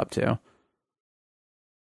managed to live up to.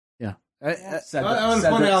 Yeah, I want to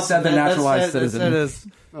point out said the naturalized citizen as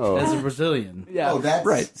a Brazilian. Yeah, that's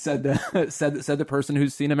right. Said the person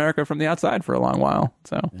who's seen America from the outside for a long while.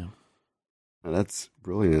 So that's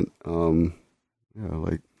brilliant.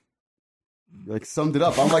 Like summed it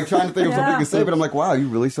up. I'm like trying to think of something to say, but I'm like, wow, you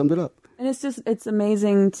really summed it up. And it's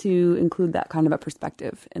amazing to include that kind of a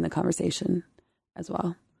perspective in the conversation as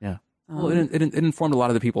well. Yeah. Well, it informed a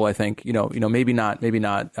lot of the people, I think, maybe not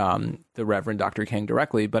the Reverend Dr. King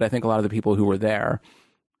directly, but I think a lot of the people who were there,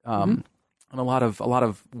 and a lot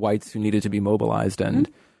of whites who needed to be mobilized. And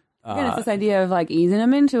again, it's this idea of like easing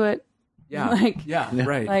them into it. Yeah.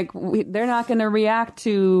 Right. Like they're not going to react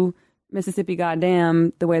to Mississippi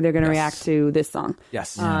Goddamn the way they're going to react to this song.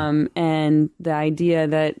 Yes. And the idea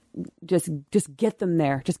that just get them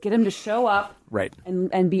there, just get them to show up, right,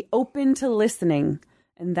 and be open to listening,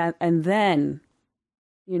 and then,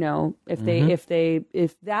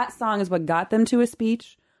 if that song is what got them to a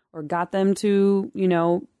speech or got them to,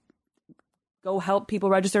 go help people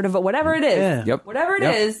register to vote, whatever it is, whatever it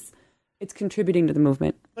is, it's contributing to the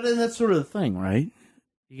movement. But then that's sort of the thing, right?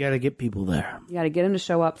 You got to get people there. You got to get them to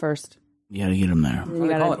show up first. You got to get them there. That's why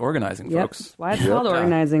they call it organizing, folks. That's why it's called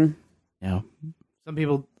organizing. Yeah. Some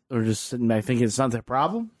people are just sitting back thinking it's not their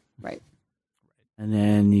problem. Right. And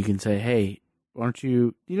then you can say, hey, why don't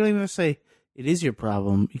you don't even have to say it is your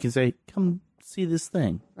problem. You can say, come see this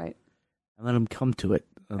thing. Right. And let them come to it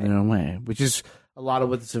in their own way, which is a lot of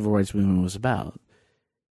what the civil rights movement was about.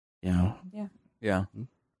 Yeah. Yeah. It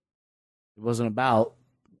wasn't about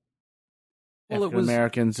African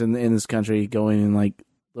Americans in this country going and like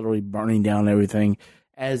literally burning down everything,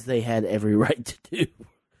 as they had every right to do.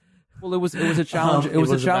 Well, it was a challenge. It was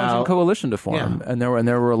a challenging coalition to form, and there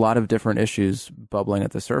were a lot of different issues bubbling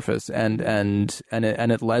at the surface, and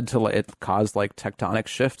it led to, it caused like tectonic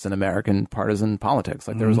shifts in American partisan politics.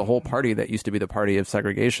 Like there was a whole party that used to be the party of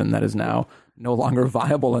segregation that is now no longer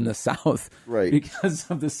viable in the South, right, because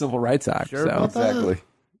of the Civil Rights Act. Sure, so exactly.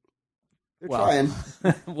 They're trying.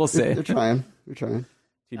 We'll see. They're trying.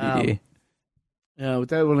 TBD. With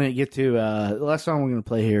that, we're going to get to the last song we're going to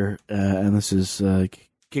play here, and this is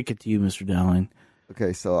Kick It to You, Mr. Dowling.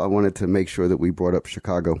 Okay, so I wanted to make sure that we brought up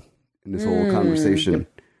Chicago in this whole conversation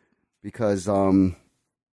because,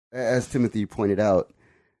 as Timothy pointed out,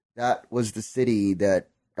 that was the city that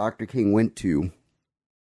Dr. King went to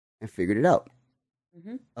and figured it out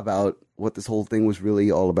about what this whole thing was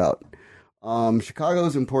really all about. Chicago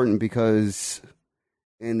is important because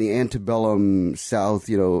in the antebellum South,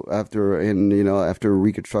 after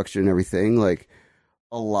Reconstruction and everything, like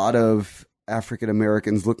a lot of African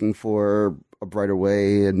Americans looking for a brighter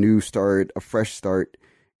way, a new start, a fresh start,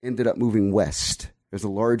 ended up moving west. There's a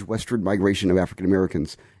large westward migration of African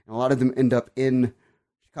Americans, and a lot of them end up in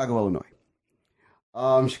Chicago, Illinois.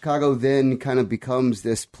 Chicago then kind of becomes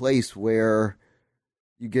this place where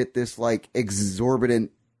you get this like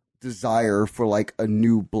exorbitant desire for like a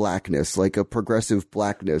new blackness, like a progressive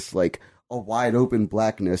blackness, like a wide open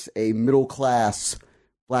blackness, a middle class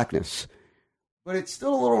blackness. But it's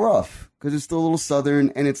still a little rough because it's still a little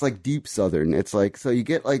Southern, and it's like deep Southern. It's like, so you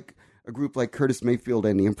get like a group like Curtis Mayfield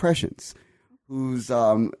and the Impressions, whose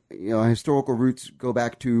historical roots go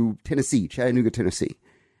back to Tennessee, Chattanooga, Tennessee.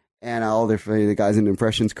 And all the guys in the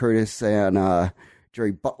Impressions, Curtis and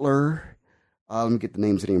Jerry Butler. Let me get the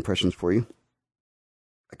names of the Impressions for you.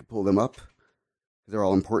 I can pull them up. They're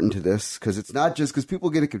all important to this, because it's not just because people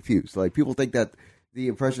get it confused. Like, people think that the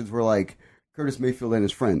Impressions were like Curtis Mayfield and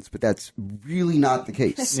his friends, but that's really not the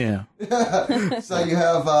case. Yeah. So you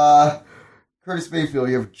have Curtis Mayfield,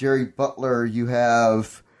 you have Jerry Butler, you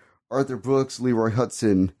have Arthur Brooks, Leroy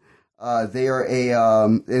Hudson. They are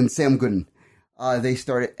and Sam Gooden. They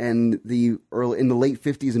started in the late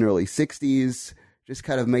 50s and early 60s, just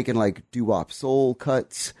kind of making like doo-wop soul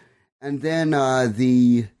cuts. And then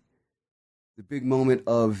the big moment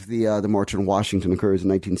of the March on Washington occurs in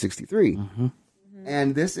 1963. Mm-hmm.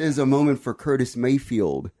 And this is a moment for Curtis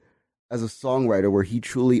Mayfield as a songwriter where he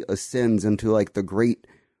truly ascends into like the great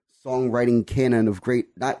songwriting canon of great,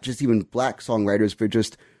 not just even black songwriters, but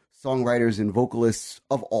just songwriters and vocalists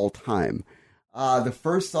of all time. The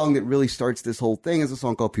first song that really starts this whole thing is a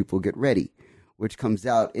song called People Get Ready, which comes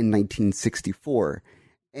out in 1964.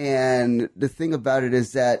 And the thing about it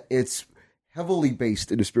is that it's heavily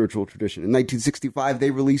based in the spiritual tradition. In 1965,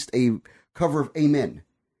 they released a cover of Amen.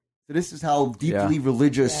 So this is how deeply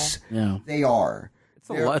religious they are.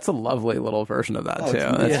 It's a lovely little version of that, too.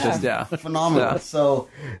 That's just phenomenal.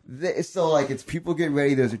 Yeah. So like, it's People Get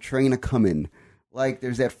Ready. There's a train a-coming. Like,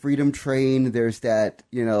 there's that freedom train. There's that,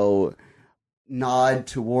 nod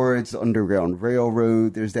towards Underground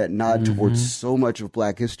Railroad. There's that nod towards so much of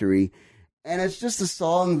black history. And it's just a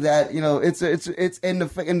song that, it's and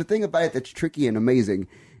the thing about it that's tricky and amazing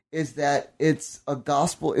is that it's a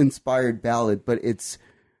gospel-inspired ballad, but its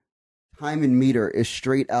time and meter is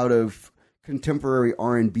straight out of contemporary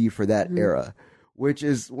R&B for that era, which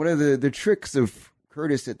is one of the tricks of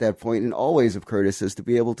Curtis at that point, and always of Curtis, is to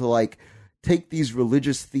be able to like take these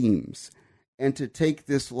religious themes and to take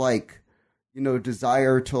this like,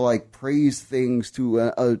 desire to like praise things to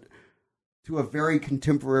a very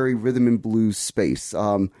contemporary rhythm and blues space.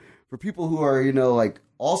 For people who are,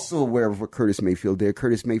 also aware of what Curtis Mayfield did,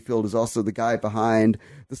 Curtis Mayfield is also the guy behind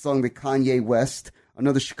the song that Kanye West,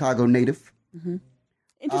 another Chicago native. Mm-hmm.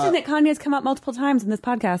 Interesting that Kanye's come up multiple times in this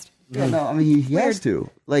podcast. Yeah, no, I mean, he has to.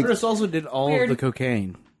 Like, Curtis also did all of the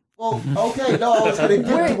cocaine. Well, okay, no, I was going to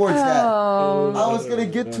get towards that. I was going to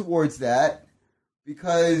get towards that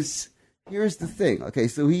because here's the thing. Okay,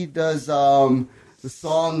 so he does the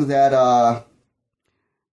song that,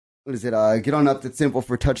 what is it? Get On Up, That's Simple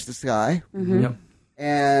for Touch the Sky. Mm-hmm. Yep.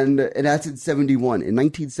 And that's in 1971. In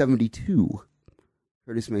 1972,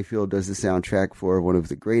 Curtis Mayfield does the soundtrack for one of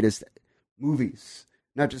the greatest movies,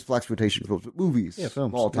 not just blaxploitation films, but movies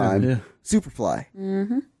of all time, Superfly.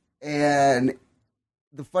 Mm-hmm. And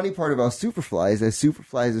the funny part about Superfly is that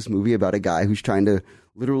Superfly is this movie about a guy who's trying to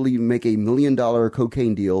literally make $1 million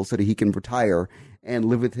cocaine deal so that he can retire and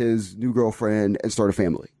live with his new girlfriend and start a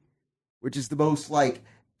family, which is the most like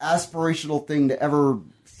aspirational thing to ever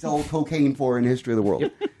sell cocaine for in the history of the world.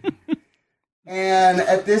 And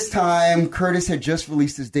at this time, Curtis had just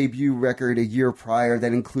released his debut record a year prior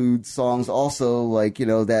that includes songs also like,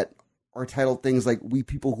 that are titled things like We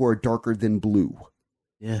People Who Are Darker Than Blue.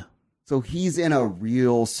 Yeah. So he's in a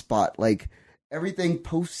real spot. Like, everything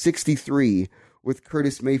post 63 with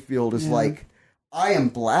Curtis Mayfield is like, I am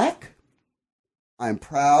black, I'm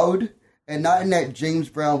proud, and not in that James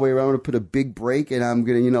Brown way where I'm going to put a big break and I'm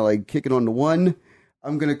going to, like, kick it on the one.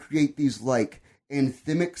 I'm going to create these, like,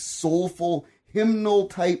 anthemic, soulful,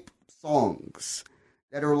 hymnal-type songs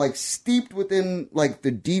that are, like, steeped within, like,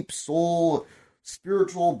 the deep soul,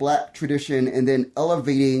 spiritual black tradition and then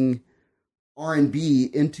elevating R&B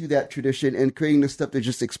into that tradition and creating the stuff that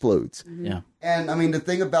just explodes. Yeah. And I mean, the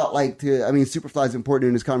thing about Superfly is important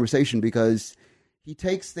in this conversation because he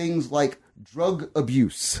takes things like drug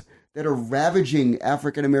abuse that are ravaging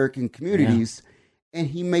African American communities and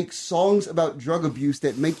he makes songs about drug abuse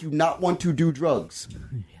that make you not want to do drugs.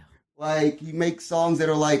 Like, he makes songs that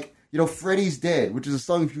are like, Freddy's Dead, which is a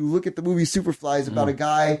song, if you look at the movie Superfly, is about a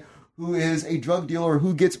guy who is a drug dealer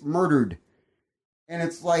who gets murdered. And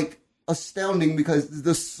it's like astounding because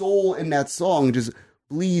the soul in that song just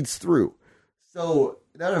bleeds through. So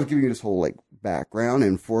now that I've given you this whole like background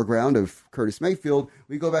and foreground of Curtis Mayfield,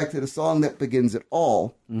 we go back to the song that begins it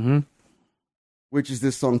all, which is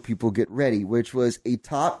this song "People Get Ready," which was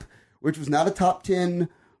not a top 10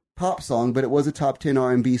 pop song, but it was a top 10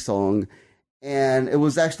 R&B song, and it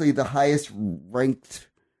was actually the highest ranked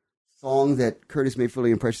song that Curtis Mayfield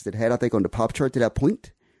and Precious had, I think, on the pop chart to that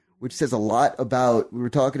point, which says a lot about, we were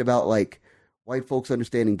talking about like white folks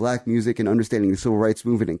understanding black music and understanding the civil rights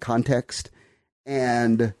movement in context.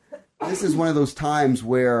 And this is one of those times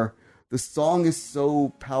where the song is so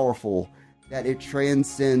powerful that it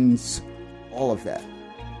transcends all of that.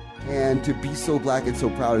 And to be so black and so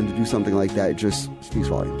proud and to do something like that, it just speaks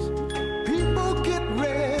volumes. People get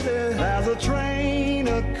ready, there's a train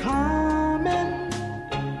a-coming.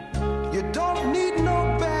 You don't need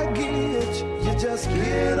no baggage, you just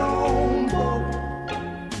get on board.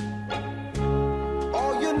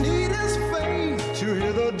 All you need is faith to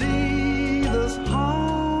hear the dealers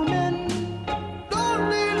humming. Don't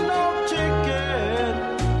need no ticket,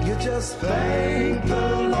 you just thank the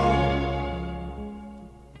Lord.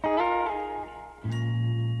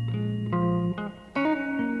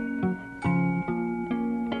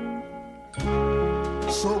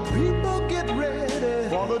 So people get ready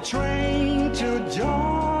for the train to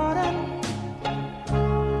Jordan,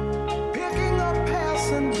 picking up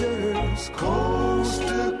passengers coast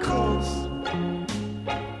to coast.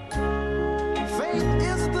 Faith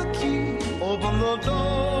is the key, open the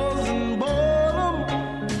doors and board 'em.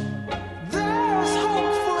 There's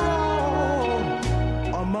hope for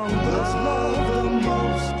all among those loved the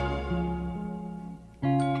most.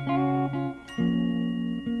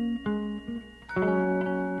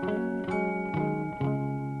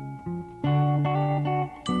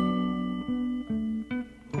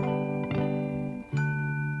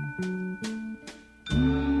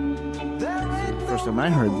 First time I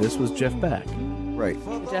heard this was Jeff Beck. Right.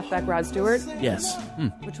 Jeff Beck, Rod Stewart. Yes.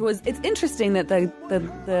 Which was, it's interesting that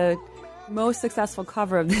the most successful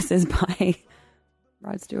cover of this is by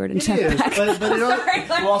Rod Stewart and Jeff Beck. But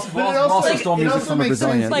it also stole music from a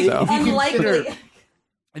Brazilian. Like, so. unlikely.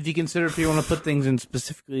 If you consider, if you want to put things in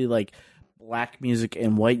specifically like black music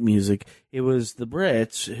and white music, it was the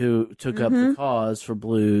Brits who took up the cause for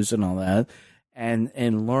blues and all that,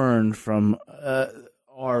 and learned from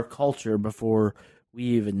our culture before we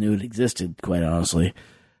even knew it existed, quite honestly.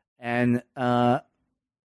 And but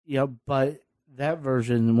that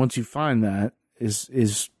version, once you find that,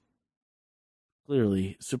 is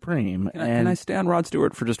clearly supreme. Can I stay on Rod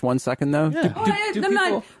Stewart for just 1 second, though? Yeah.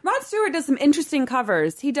 Rod Stewart does some interesting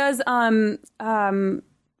covers. He does, I'll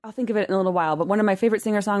think of it in a little while, but one of my favorite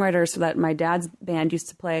singer-songwriters that my dad's band used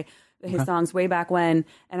to play his songs way back when,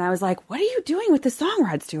 and I was like, what are you doing with this song,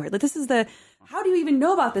 Rod Stewart? Like, this is how do you even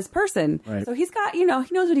know about this person? Right. So he's got, he knows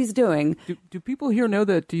what he's doing. Do people here know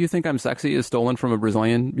that Do You Think I'm Sexy is stolen from a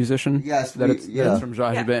Brazilian musician? Yes. That it's from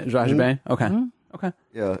Jorge Ben? Okay. Okay.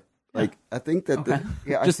 Yeah. Like, I think that,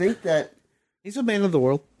 Just think that, he's a man of the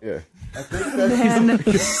world. yeah. I think that Man of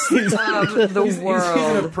the He's an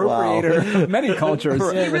world. appropriator of many cultures.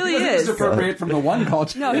 He really is. He's appropriate from the one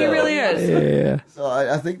culture. No, he really is. Yeah. So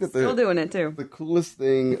I think that Still doing it, too. the coolest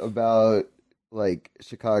thing about like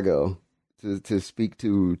Chicago to speak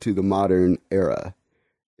to the modern era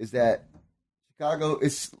is that Chicago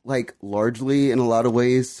is like largely in a lot of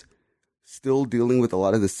ways still dealing with a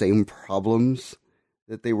lot of the same problems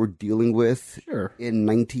that they were dealing with in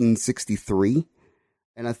 1963.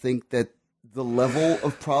 And I think that the level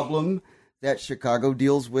of problem that Chicago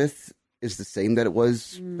deals with is the same that it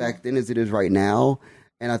was back then as it is right now.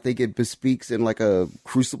 And I think it bespeaks in like a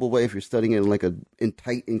crucible way, if you're studying it in like in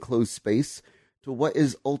tight enclosed space, to what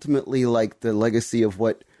is ultimately like the legacy of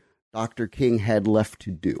what Dr. King had left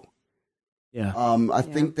to do. Yeah. I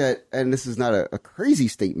think that, and this is not a crazy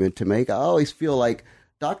statement to make, I always feel like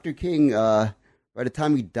Dr. King, by the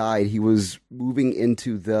time he died, he was moving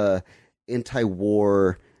into the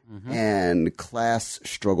anti-war and class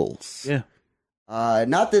struggles. Yeah.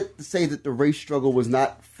 Not that to say that the race struggle was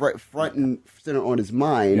not front and center on his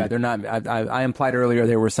mind. Yeah, they're not. I implied earlier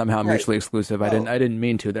they were somehow mutually exclusive. I didn't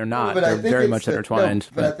mean to. They're not. But They're very much intertwined.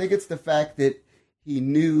 But I think it's the fact that he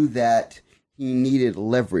knew that he needed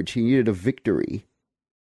leverage. He needed a victory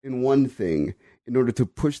in one thing in order to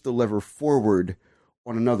push the lever forward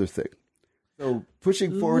on another thing. So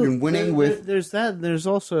pushing forward and winning with there's that. There's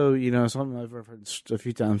also something I've referenced a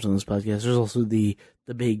few times on this podcast. There's also the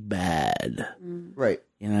big bad, right?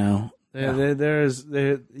 There's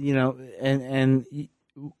and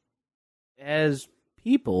as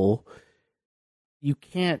people, you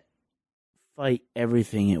can't fight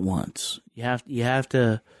everything at once. You have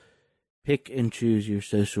to pick and choose your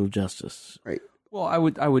social justice. Right. Well, I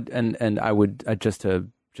would, and I would just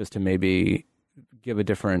to maybe give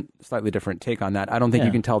a slightly different take on that. I don't think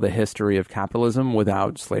you can tell the history of capitalism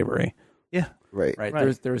without slavery. Yeah. Right.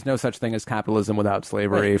 There's no such thing as capitalism without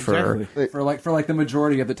slavery for the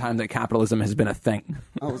majority of the time that capitalism has been a thing.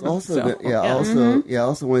 I was also I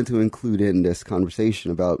also wanted to include in this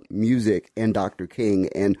conversation about music and Dr. King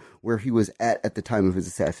and where he was at the time of his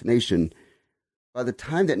assassination. By the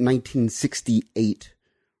time that 1968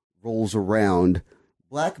 rolls around,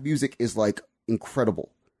 black music is like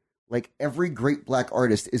incredible. Like every great black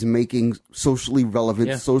artist is making socially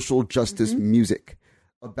relevant, social justice music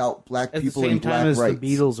about black people and black rights. At the same time as the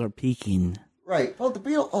Beatles are peaking. Right. Well, the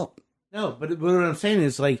Beatles. Oh. No, but what I'm saying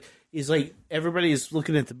is like everybody is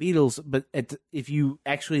looking at the Beatles, but if you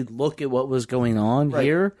actually look at what was going on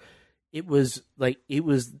here, it was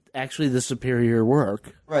actually the superior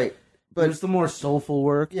work. Right. But it was the more soulful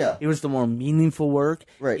work. Yeah. It was the more meaningful work.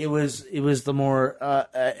 Right. It was the more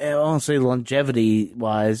I won't say longevity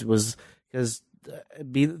wise was because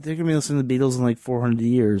they're gonna be listening to the Beatles in like 400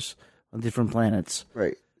 years on different planets.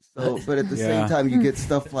 Right. So, but at the same time, you get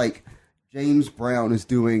stuff like James Brown is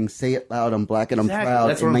doing "Say It Loud, I'm Black and I'm Proud"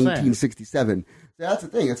 in 1967. So that's the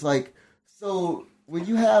thing. It's like so. When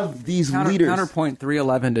you have these leaders... Counterpoint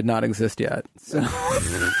 311 did not exist yet. So.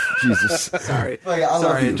 Jesus. Sorry. Oh, yeah,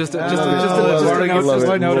 sorry. Just a note of levity.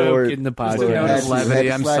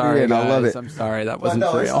 I'm sorry, guys. I love it. I'm sorry. That wasn't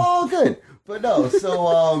real. It's all good. But no,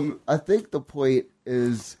 so I think the point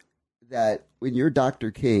is that when you're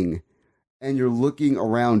Dr. King and you're looking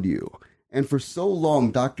around you, and for so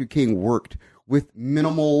long Dr. King worked with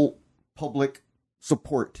minimal public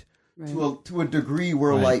support to a degree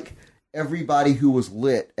where like everybody who was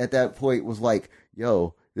lit at that point was like,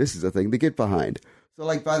 yo, this is a thing to get behind. So,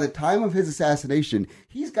 like, by the time of his assassination,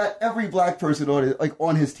 he's got every black person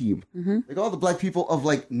on his team. Mm-hmm. Like, all the black people of,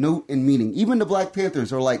 like, note and meaning. Even the Black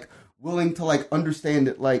Panthers are, like, willing to, like, understand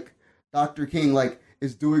that, like, Dr. King, like,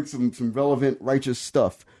 is doing some relevant, righteous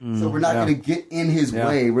stuff. So we're not going to get in his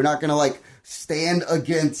way. We're not going to, like, stand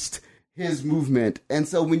against his movement. And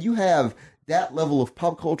so when you have that level of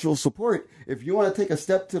pop cultural support, if you want to take a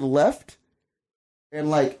step to the left and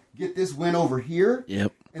like get this win over here,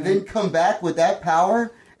 and then come back with that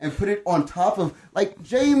power and put it on top of like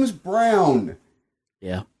James Brown,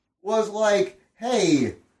 was like,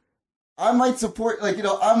 hey, I might support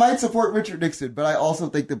Richard Nixon, but I also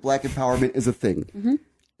think that black empowerment is a thing. Mm-hmm.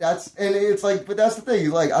 But that's the thing.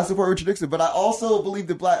 Like, I support Richard Nixon, but I also believe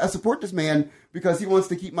that I support this man because he wants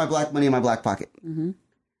to keep my black money in my black pocket. Mm-hmm.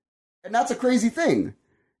 And that's a crazy thing.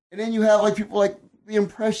 And then you have like people like the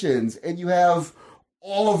Impressions, and you have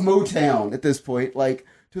all of Motown at this point, like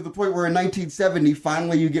to the point where in 1970,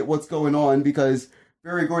 finally you get what's going on because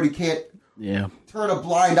Berry Gordy can't turn a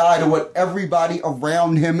blind eye to what everybody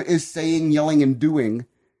around him is saying, yelling, and doing.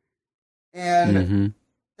 And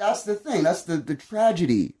that's the thing. That's the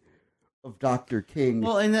tragedy of Dr. King.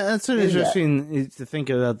 Well, and that's so interesting to think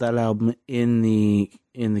about that album in the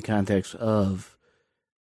context of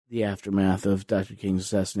the aftermath of Dr. King's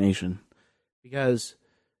assassination, because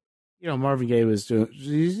Marvin Gaye was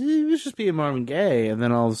he was just being Marvin Gaye, and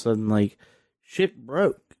then all of a sudden, like, shit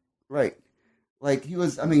broke. Right. Like,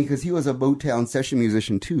 because he was a Motown session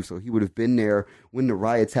musician too, so he would have been there when the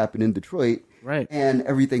riots happened in Detroit. Right. And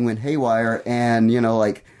everything went haywire, and,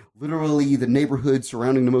 like, literally the neighborhood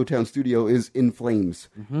surrounding the Motown studio is in flames.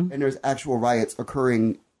 Mm-hmm. And there's actual riots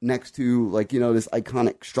occurring next to, like, this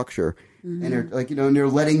iconic structure. Mm-hmm. And they're, like, and they're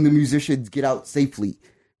letting the musicians get out safely.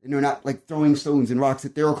 And they're not, like, throwing stones and rocks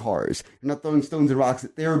at their cars. They're not throwing stones and rocks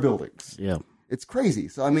at their buildings. Yeah. It's crazy.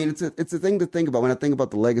 So, it's a thing to think about when I think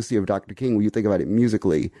about the legacy of Dr. King, when you think about it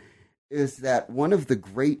musically, is that one of the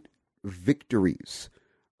great victories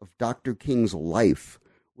of Dr. King's life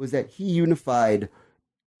was that he unified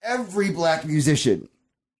every black musician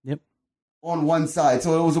on one side.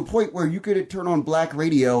 So it was a point where you could turn on black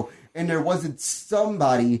radio and there wasn't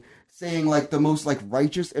somebody saying, like, the most, like,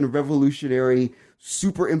 righteous and revolutionary,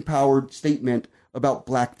 super empowered statement about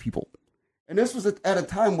black people. And this was at a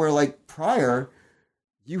time where, like, prior,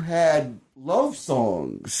 you had love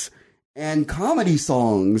songs and comedy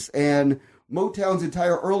songs and Motown's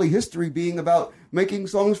entire early history being about making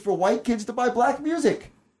songs for white kids to buy black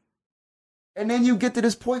music. And then you get to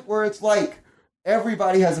this point where it's like,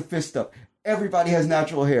 everybody has a fist up. everybody has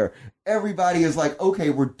natural hair. Everybody is like, okay,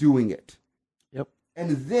 we're doing it. Yep.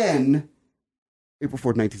 And then April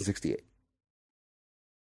 4th, 1968.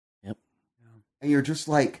 Yep. And you're just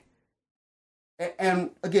like, and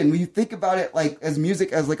again, when you think about it like as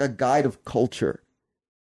music as like a guide of culture,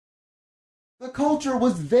 the culture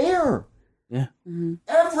was there. Yeah. Mm-hmm.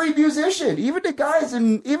 Every musician, even the guys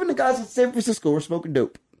in San Francisco were smoking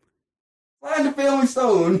dope. Flying the Family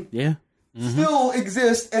Stone. Yeah. Still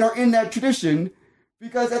exist and are in that tradition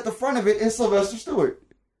because at the front of it is Sylvester Stewart,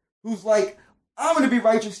 who's like, I'm going to be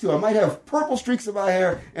righteous too. I might have purple streaks in my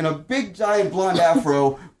hair and a big giant blonde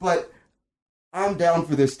afro, but I'm down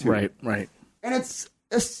for this too. Right. And it's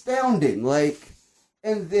astounding. Like,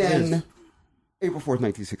 and then April 4th,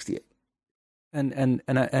 1968.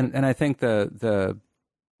 And I think the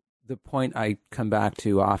point I come back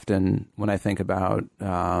to often when I think about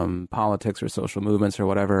politics or social movements or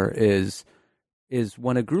whatever is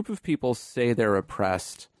when a group of people say they're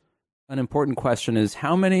oppressed, an important question is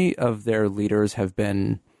how many of their leaders have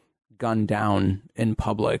been gunned down in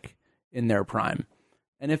public in their prime?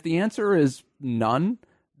 And if the answer is none,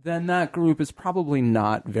 then that group is probably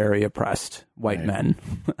not very oppressed white men.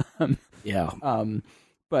 Yeah.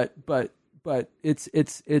 But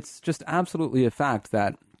it's just absolutely a fact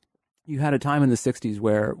that you had a time in the 60s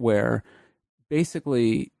where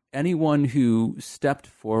basically anyone who stepped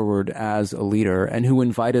forward as a leader and who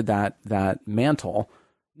invited that mantle,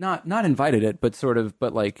 not invited it, but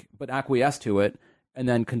acquiesced to it and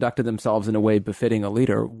then conducted themselves in a way befitting a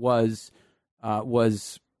leader was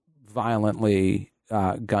violently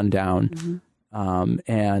gunned down.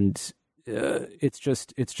 And it's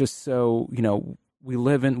just so, we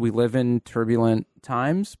live in turbulent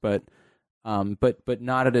times, but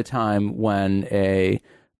not at a time when a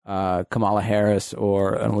Kamala Harris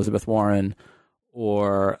or an Elizabeth Warren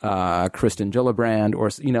or Kristen Gillibrand or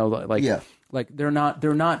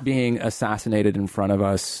they're not being assassinated in front of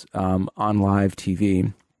us on live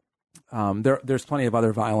TV. There's plenty of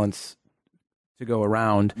other violence to go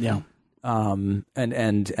around. Yeah. And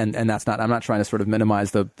that's not. I'm not trying to sort of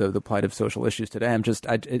minimize the plight of social issues today.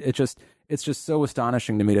 It's just so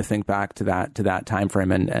astonishing to me to think back to that time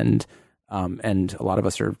frame, and a lot of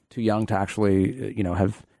us are too young to actually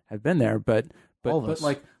have been there. But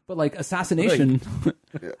assassination.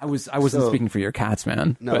 I wasn't speaking for your cats,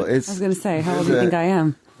 man. No, I was going to say, how old do you think I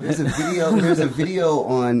am? There's a video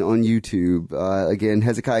on YouTube. Again,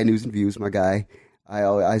 Hezekiah News and Views, my guy.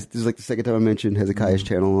 This is like the second time I mentioned Hezekiah's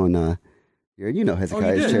channel on here. You know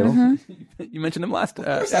Hezekiah's channel. Mm-hmm. You mentioned him last.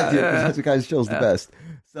 Hezekiah's channel is the best.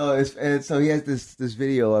 So he has this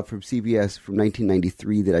video up from CBS from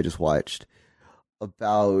 1993 that I just watched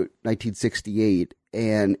about 1968,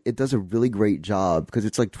 and it does a really great job because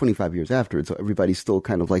it's like 25 years after it, so everybody's still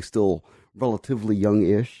kind of like still relatively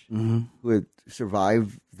young-ish who had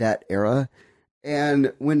survived that era.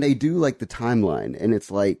 And when they do like the timeline, and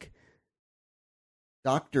it's like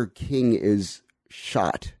Dr. King is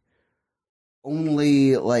shot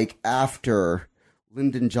only like after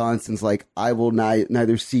Lyndon Johnson's like, I will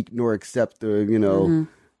neither seek nor accept the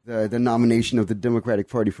the nomination of the Democratic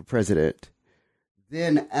Party for president.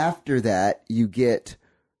 Then after that, you get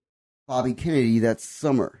Bobby Kennedy that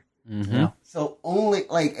summer. Mm-hmm. Yeah. So only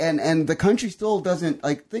like, and the country still doesn't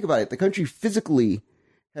like, think about it. The country physically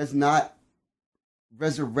has not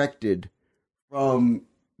resurrected from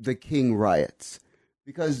the King riots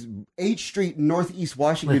because H Street in Northeast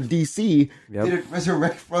Washington, D.C. didn't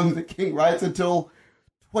resurrect from the King riots until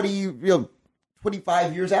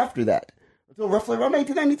 25 years after that, until roughly around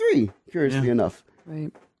 1993, curiously enough.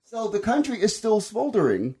 Right. So the country is still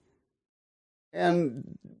smoldering,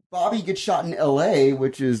 and Bobby gets shot in L.A.,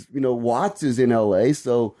 which is, Watts is in L.A.,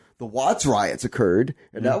 so the Watts riots occurred,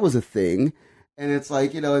 and that was a thing. And it's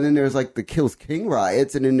like, and then there's like the Kills King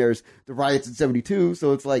riots, and then there's the riots in 72,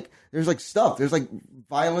 so it's like, there's like stuff. There's like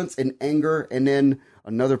violence and anger, and then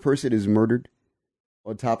another person is murdered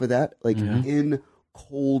on top of that, like in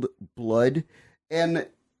cold blood. And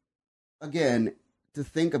again, to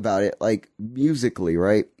think about it, like musically,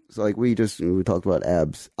 right? So like we talked about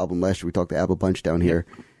Ab's album last year. We talked to Ab a bunch down here.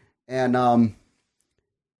 And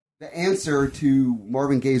the answer to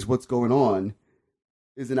Marvin Gaye's What's Going On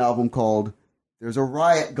is an album called There's a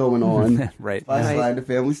Riot Going On by Sly and the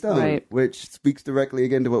Family Stone, which speaks directly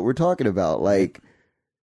again to what we're talking about. Like,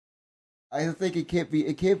 I think it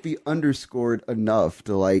can't be underscored enough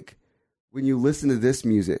to like, when you listen to this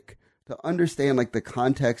music, to understand like the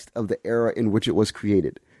context of the era in which it was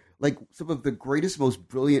created. Like some of the greatest, most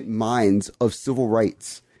brilliant minds of civil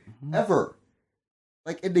rights ever,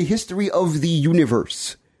 like in the history of the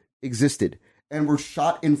universe, existed and were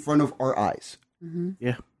shot in front of our eyes.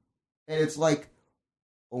 Yeah. And it's like,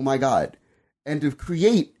 oh my God. And to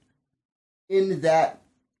create in that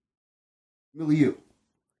milieu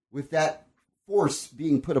with that force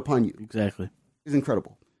being put upon you. Exactly. Is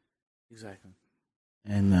incredible. Exactly.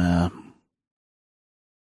 And I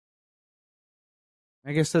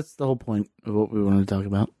guess that's the whole point of what we wanted to talk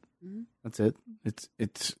about. Mm-hmm. That's it. It's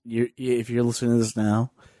if you're listening to this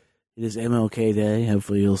now, it is MLK Day.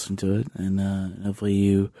 Hopefully you listen to it, and hopefully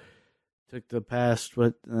you took the past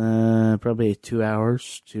probably 2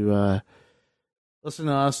 hours to listen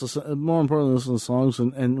to us. More importantly, listen to songs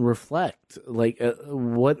and reflect like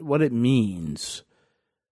what it means.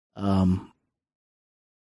 I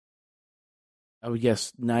would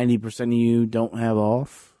guess 90% of you don't have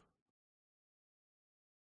off.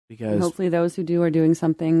 Because and hopefully those who do are doing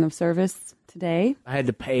something of service today. I had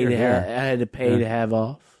to pay to have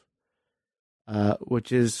off,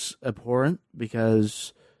 which is abhorrent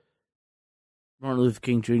because Martin Luther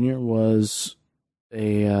King Jr. was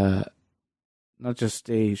a not just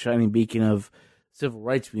a shining beacon of civil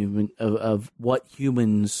rights movement of what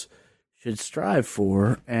humans should strive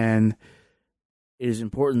for, and it is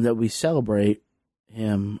important that we celebrate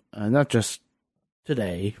him not just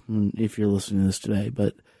today, if you're listening to this today,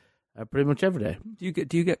 but pretty much every day. Do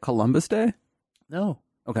you get Columbus Day? No.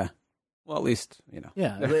 Okay. Well, at least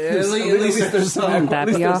Yeah. At least there's some.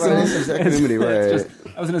 That'd be awesome. There's equanimity, right?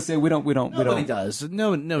 I was going to say we don't. Nobody does.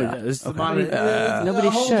 Nobody does. Okay.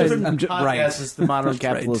 Nobody should. Right. It's the modern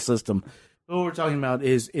capitalist system. But what we're talking about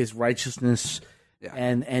is righteousness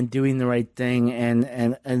and doing the right thing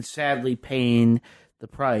and sadly paying the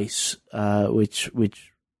price, which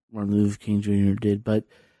Martin Luther King Jr. did, but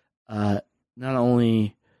not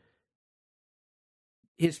only.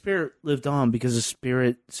 His spirit lived on because his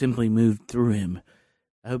spirit simply moved through him.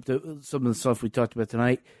 I hope that some of the stuff we talked about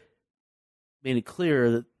tonight made it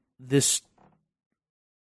clear that this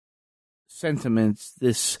sentiments,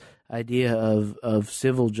 this idea of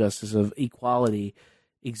civil justice, of equality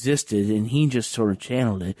existed, and he just sort of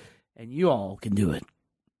channeled it, and you all can do it.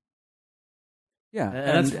 Yeah,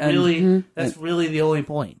 and that's really the only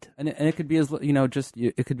point. And it could be as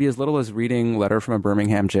it could be as little as reading Letter from a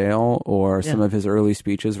Birmingham Jail or some of his early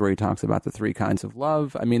speeches where he talks about the 3 kinds of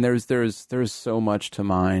love. I mean, there's so much to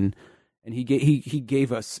mine, and he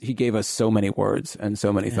gave us so many words and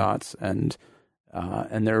so many thoughts, and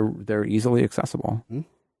they're easily accessible. Mm-hmm.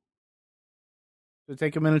 So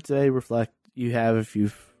take a minute today, reflect. You have if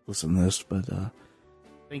you've listened to this, but.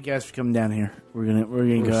 Thank you guys for coming down here. We're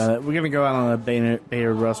gonna go out on a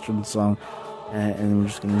Bayard Rustin song, and we're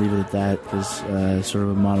just gonna leave it at that because sort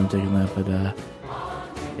of a modern take on that. But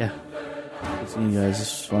yeah, good seeing you guys.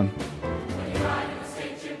 This was fun.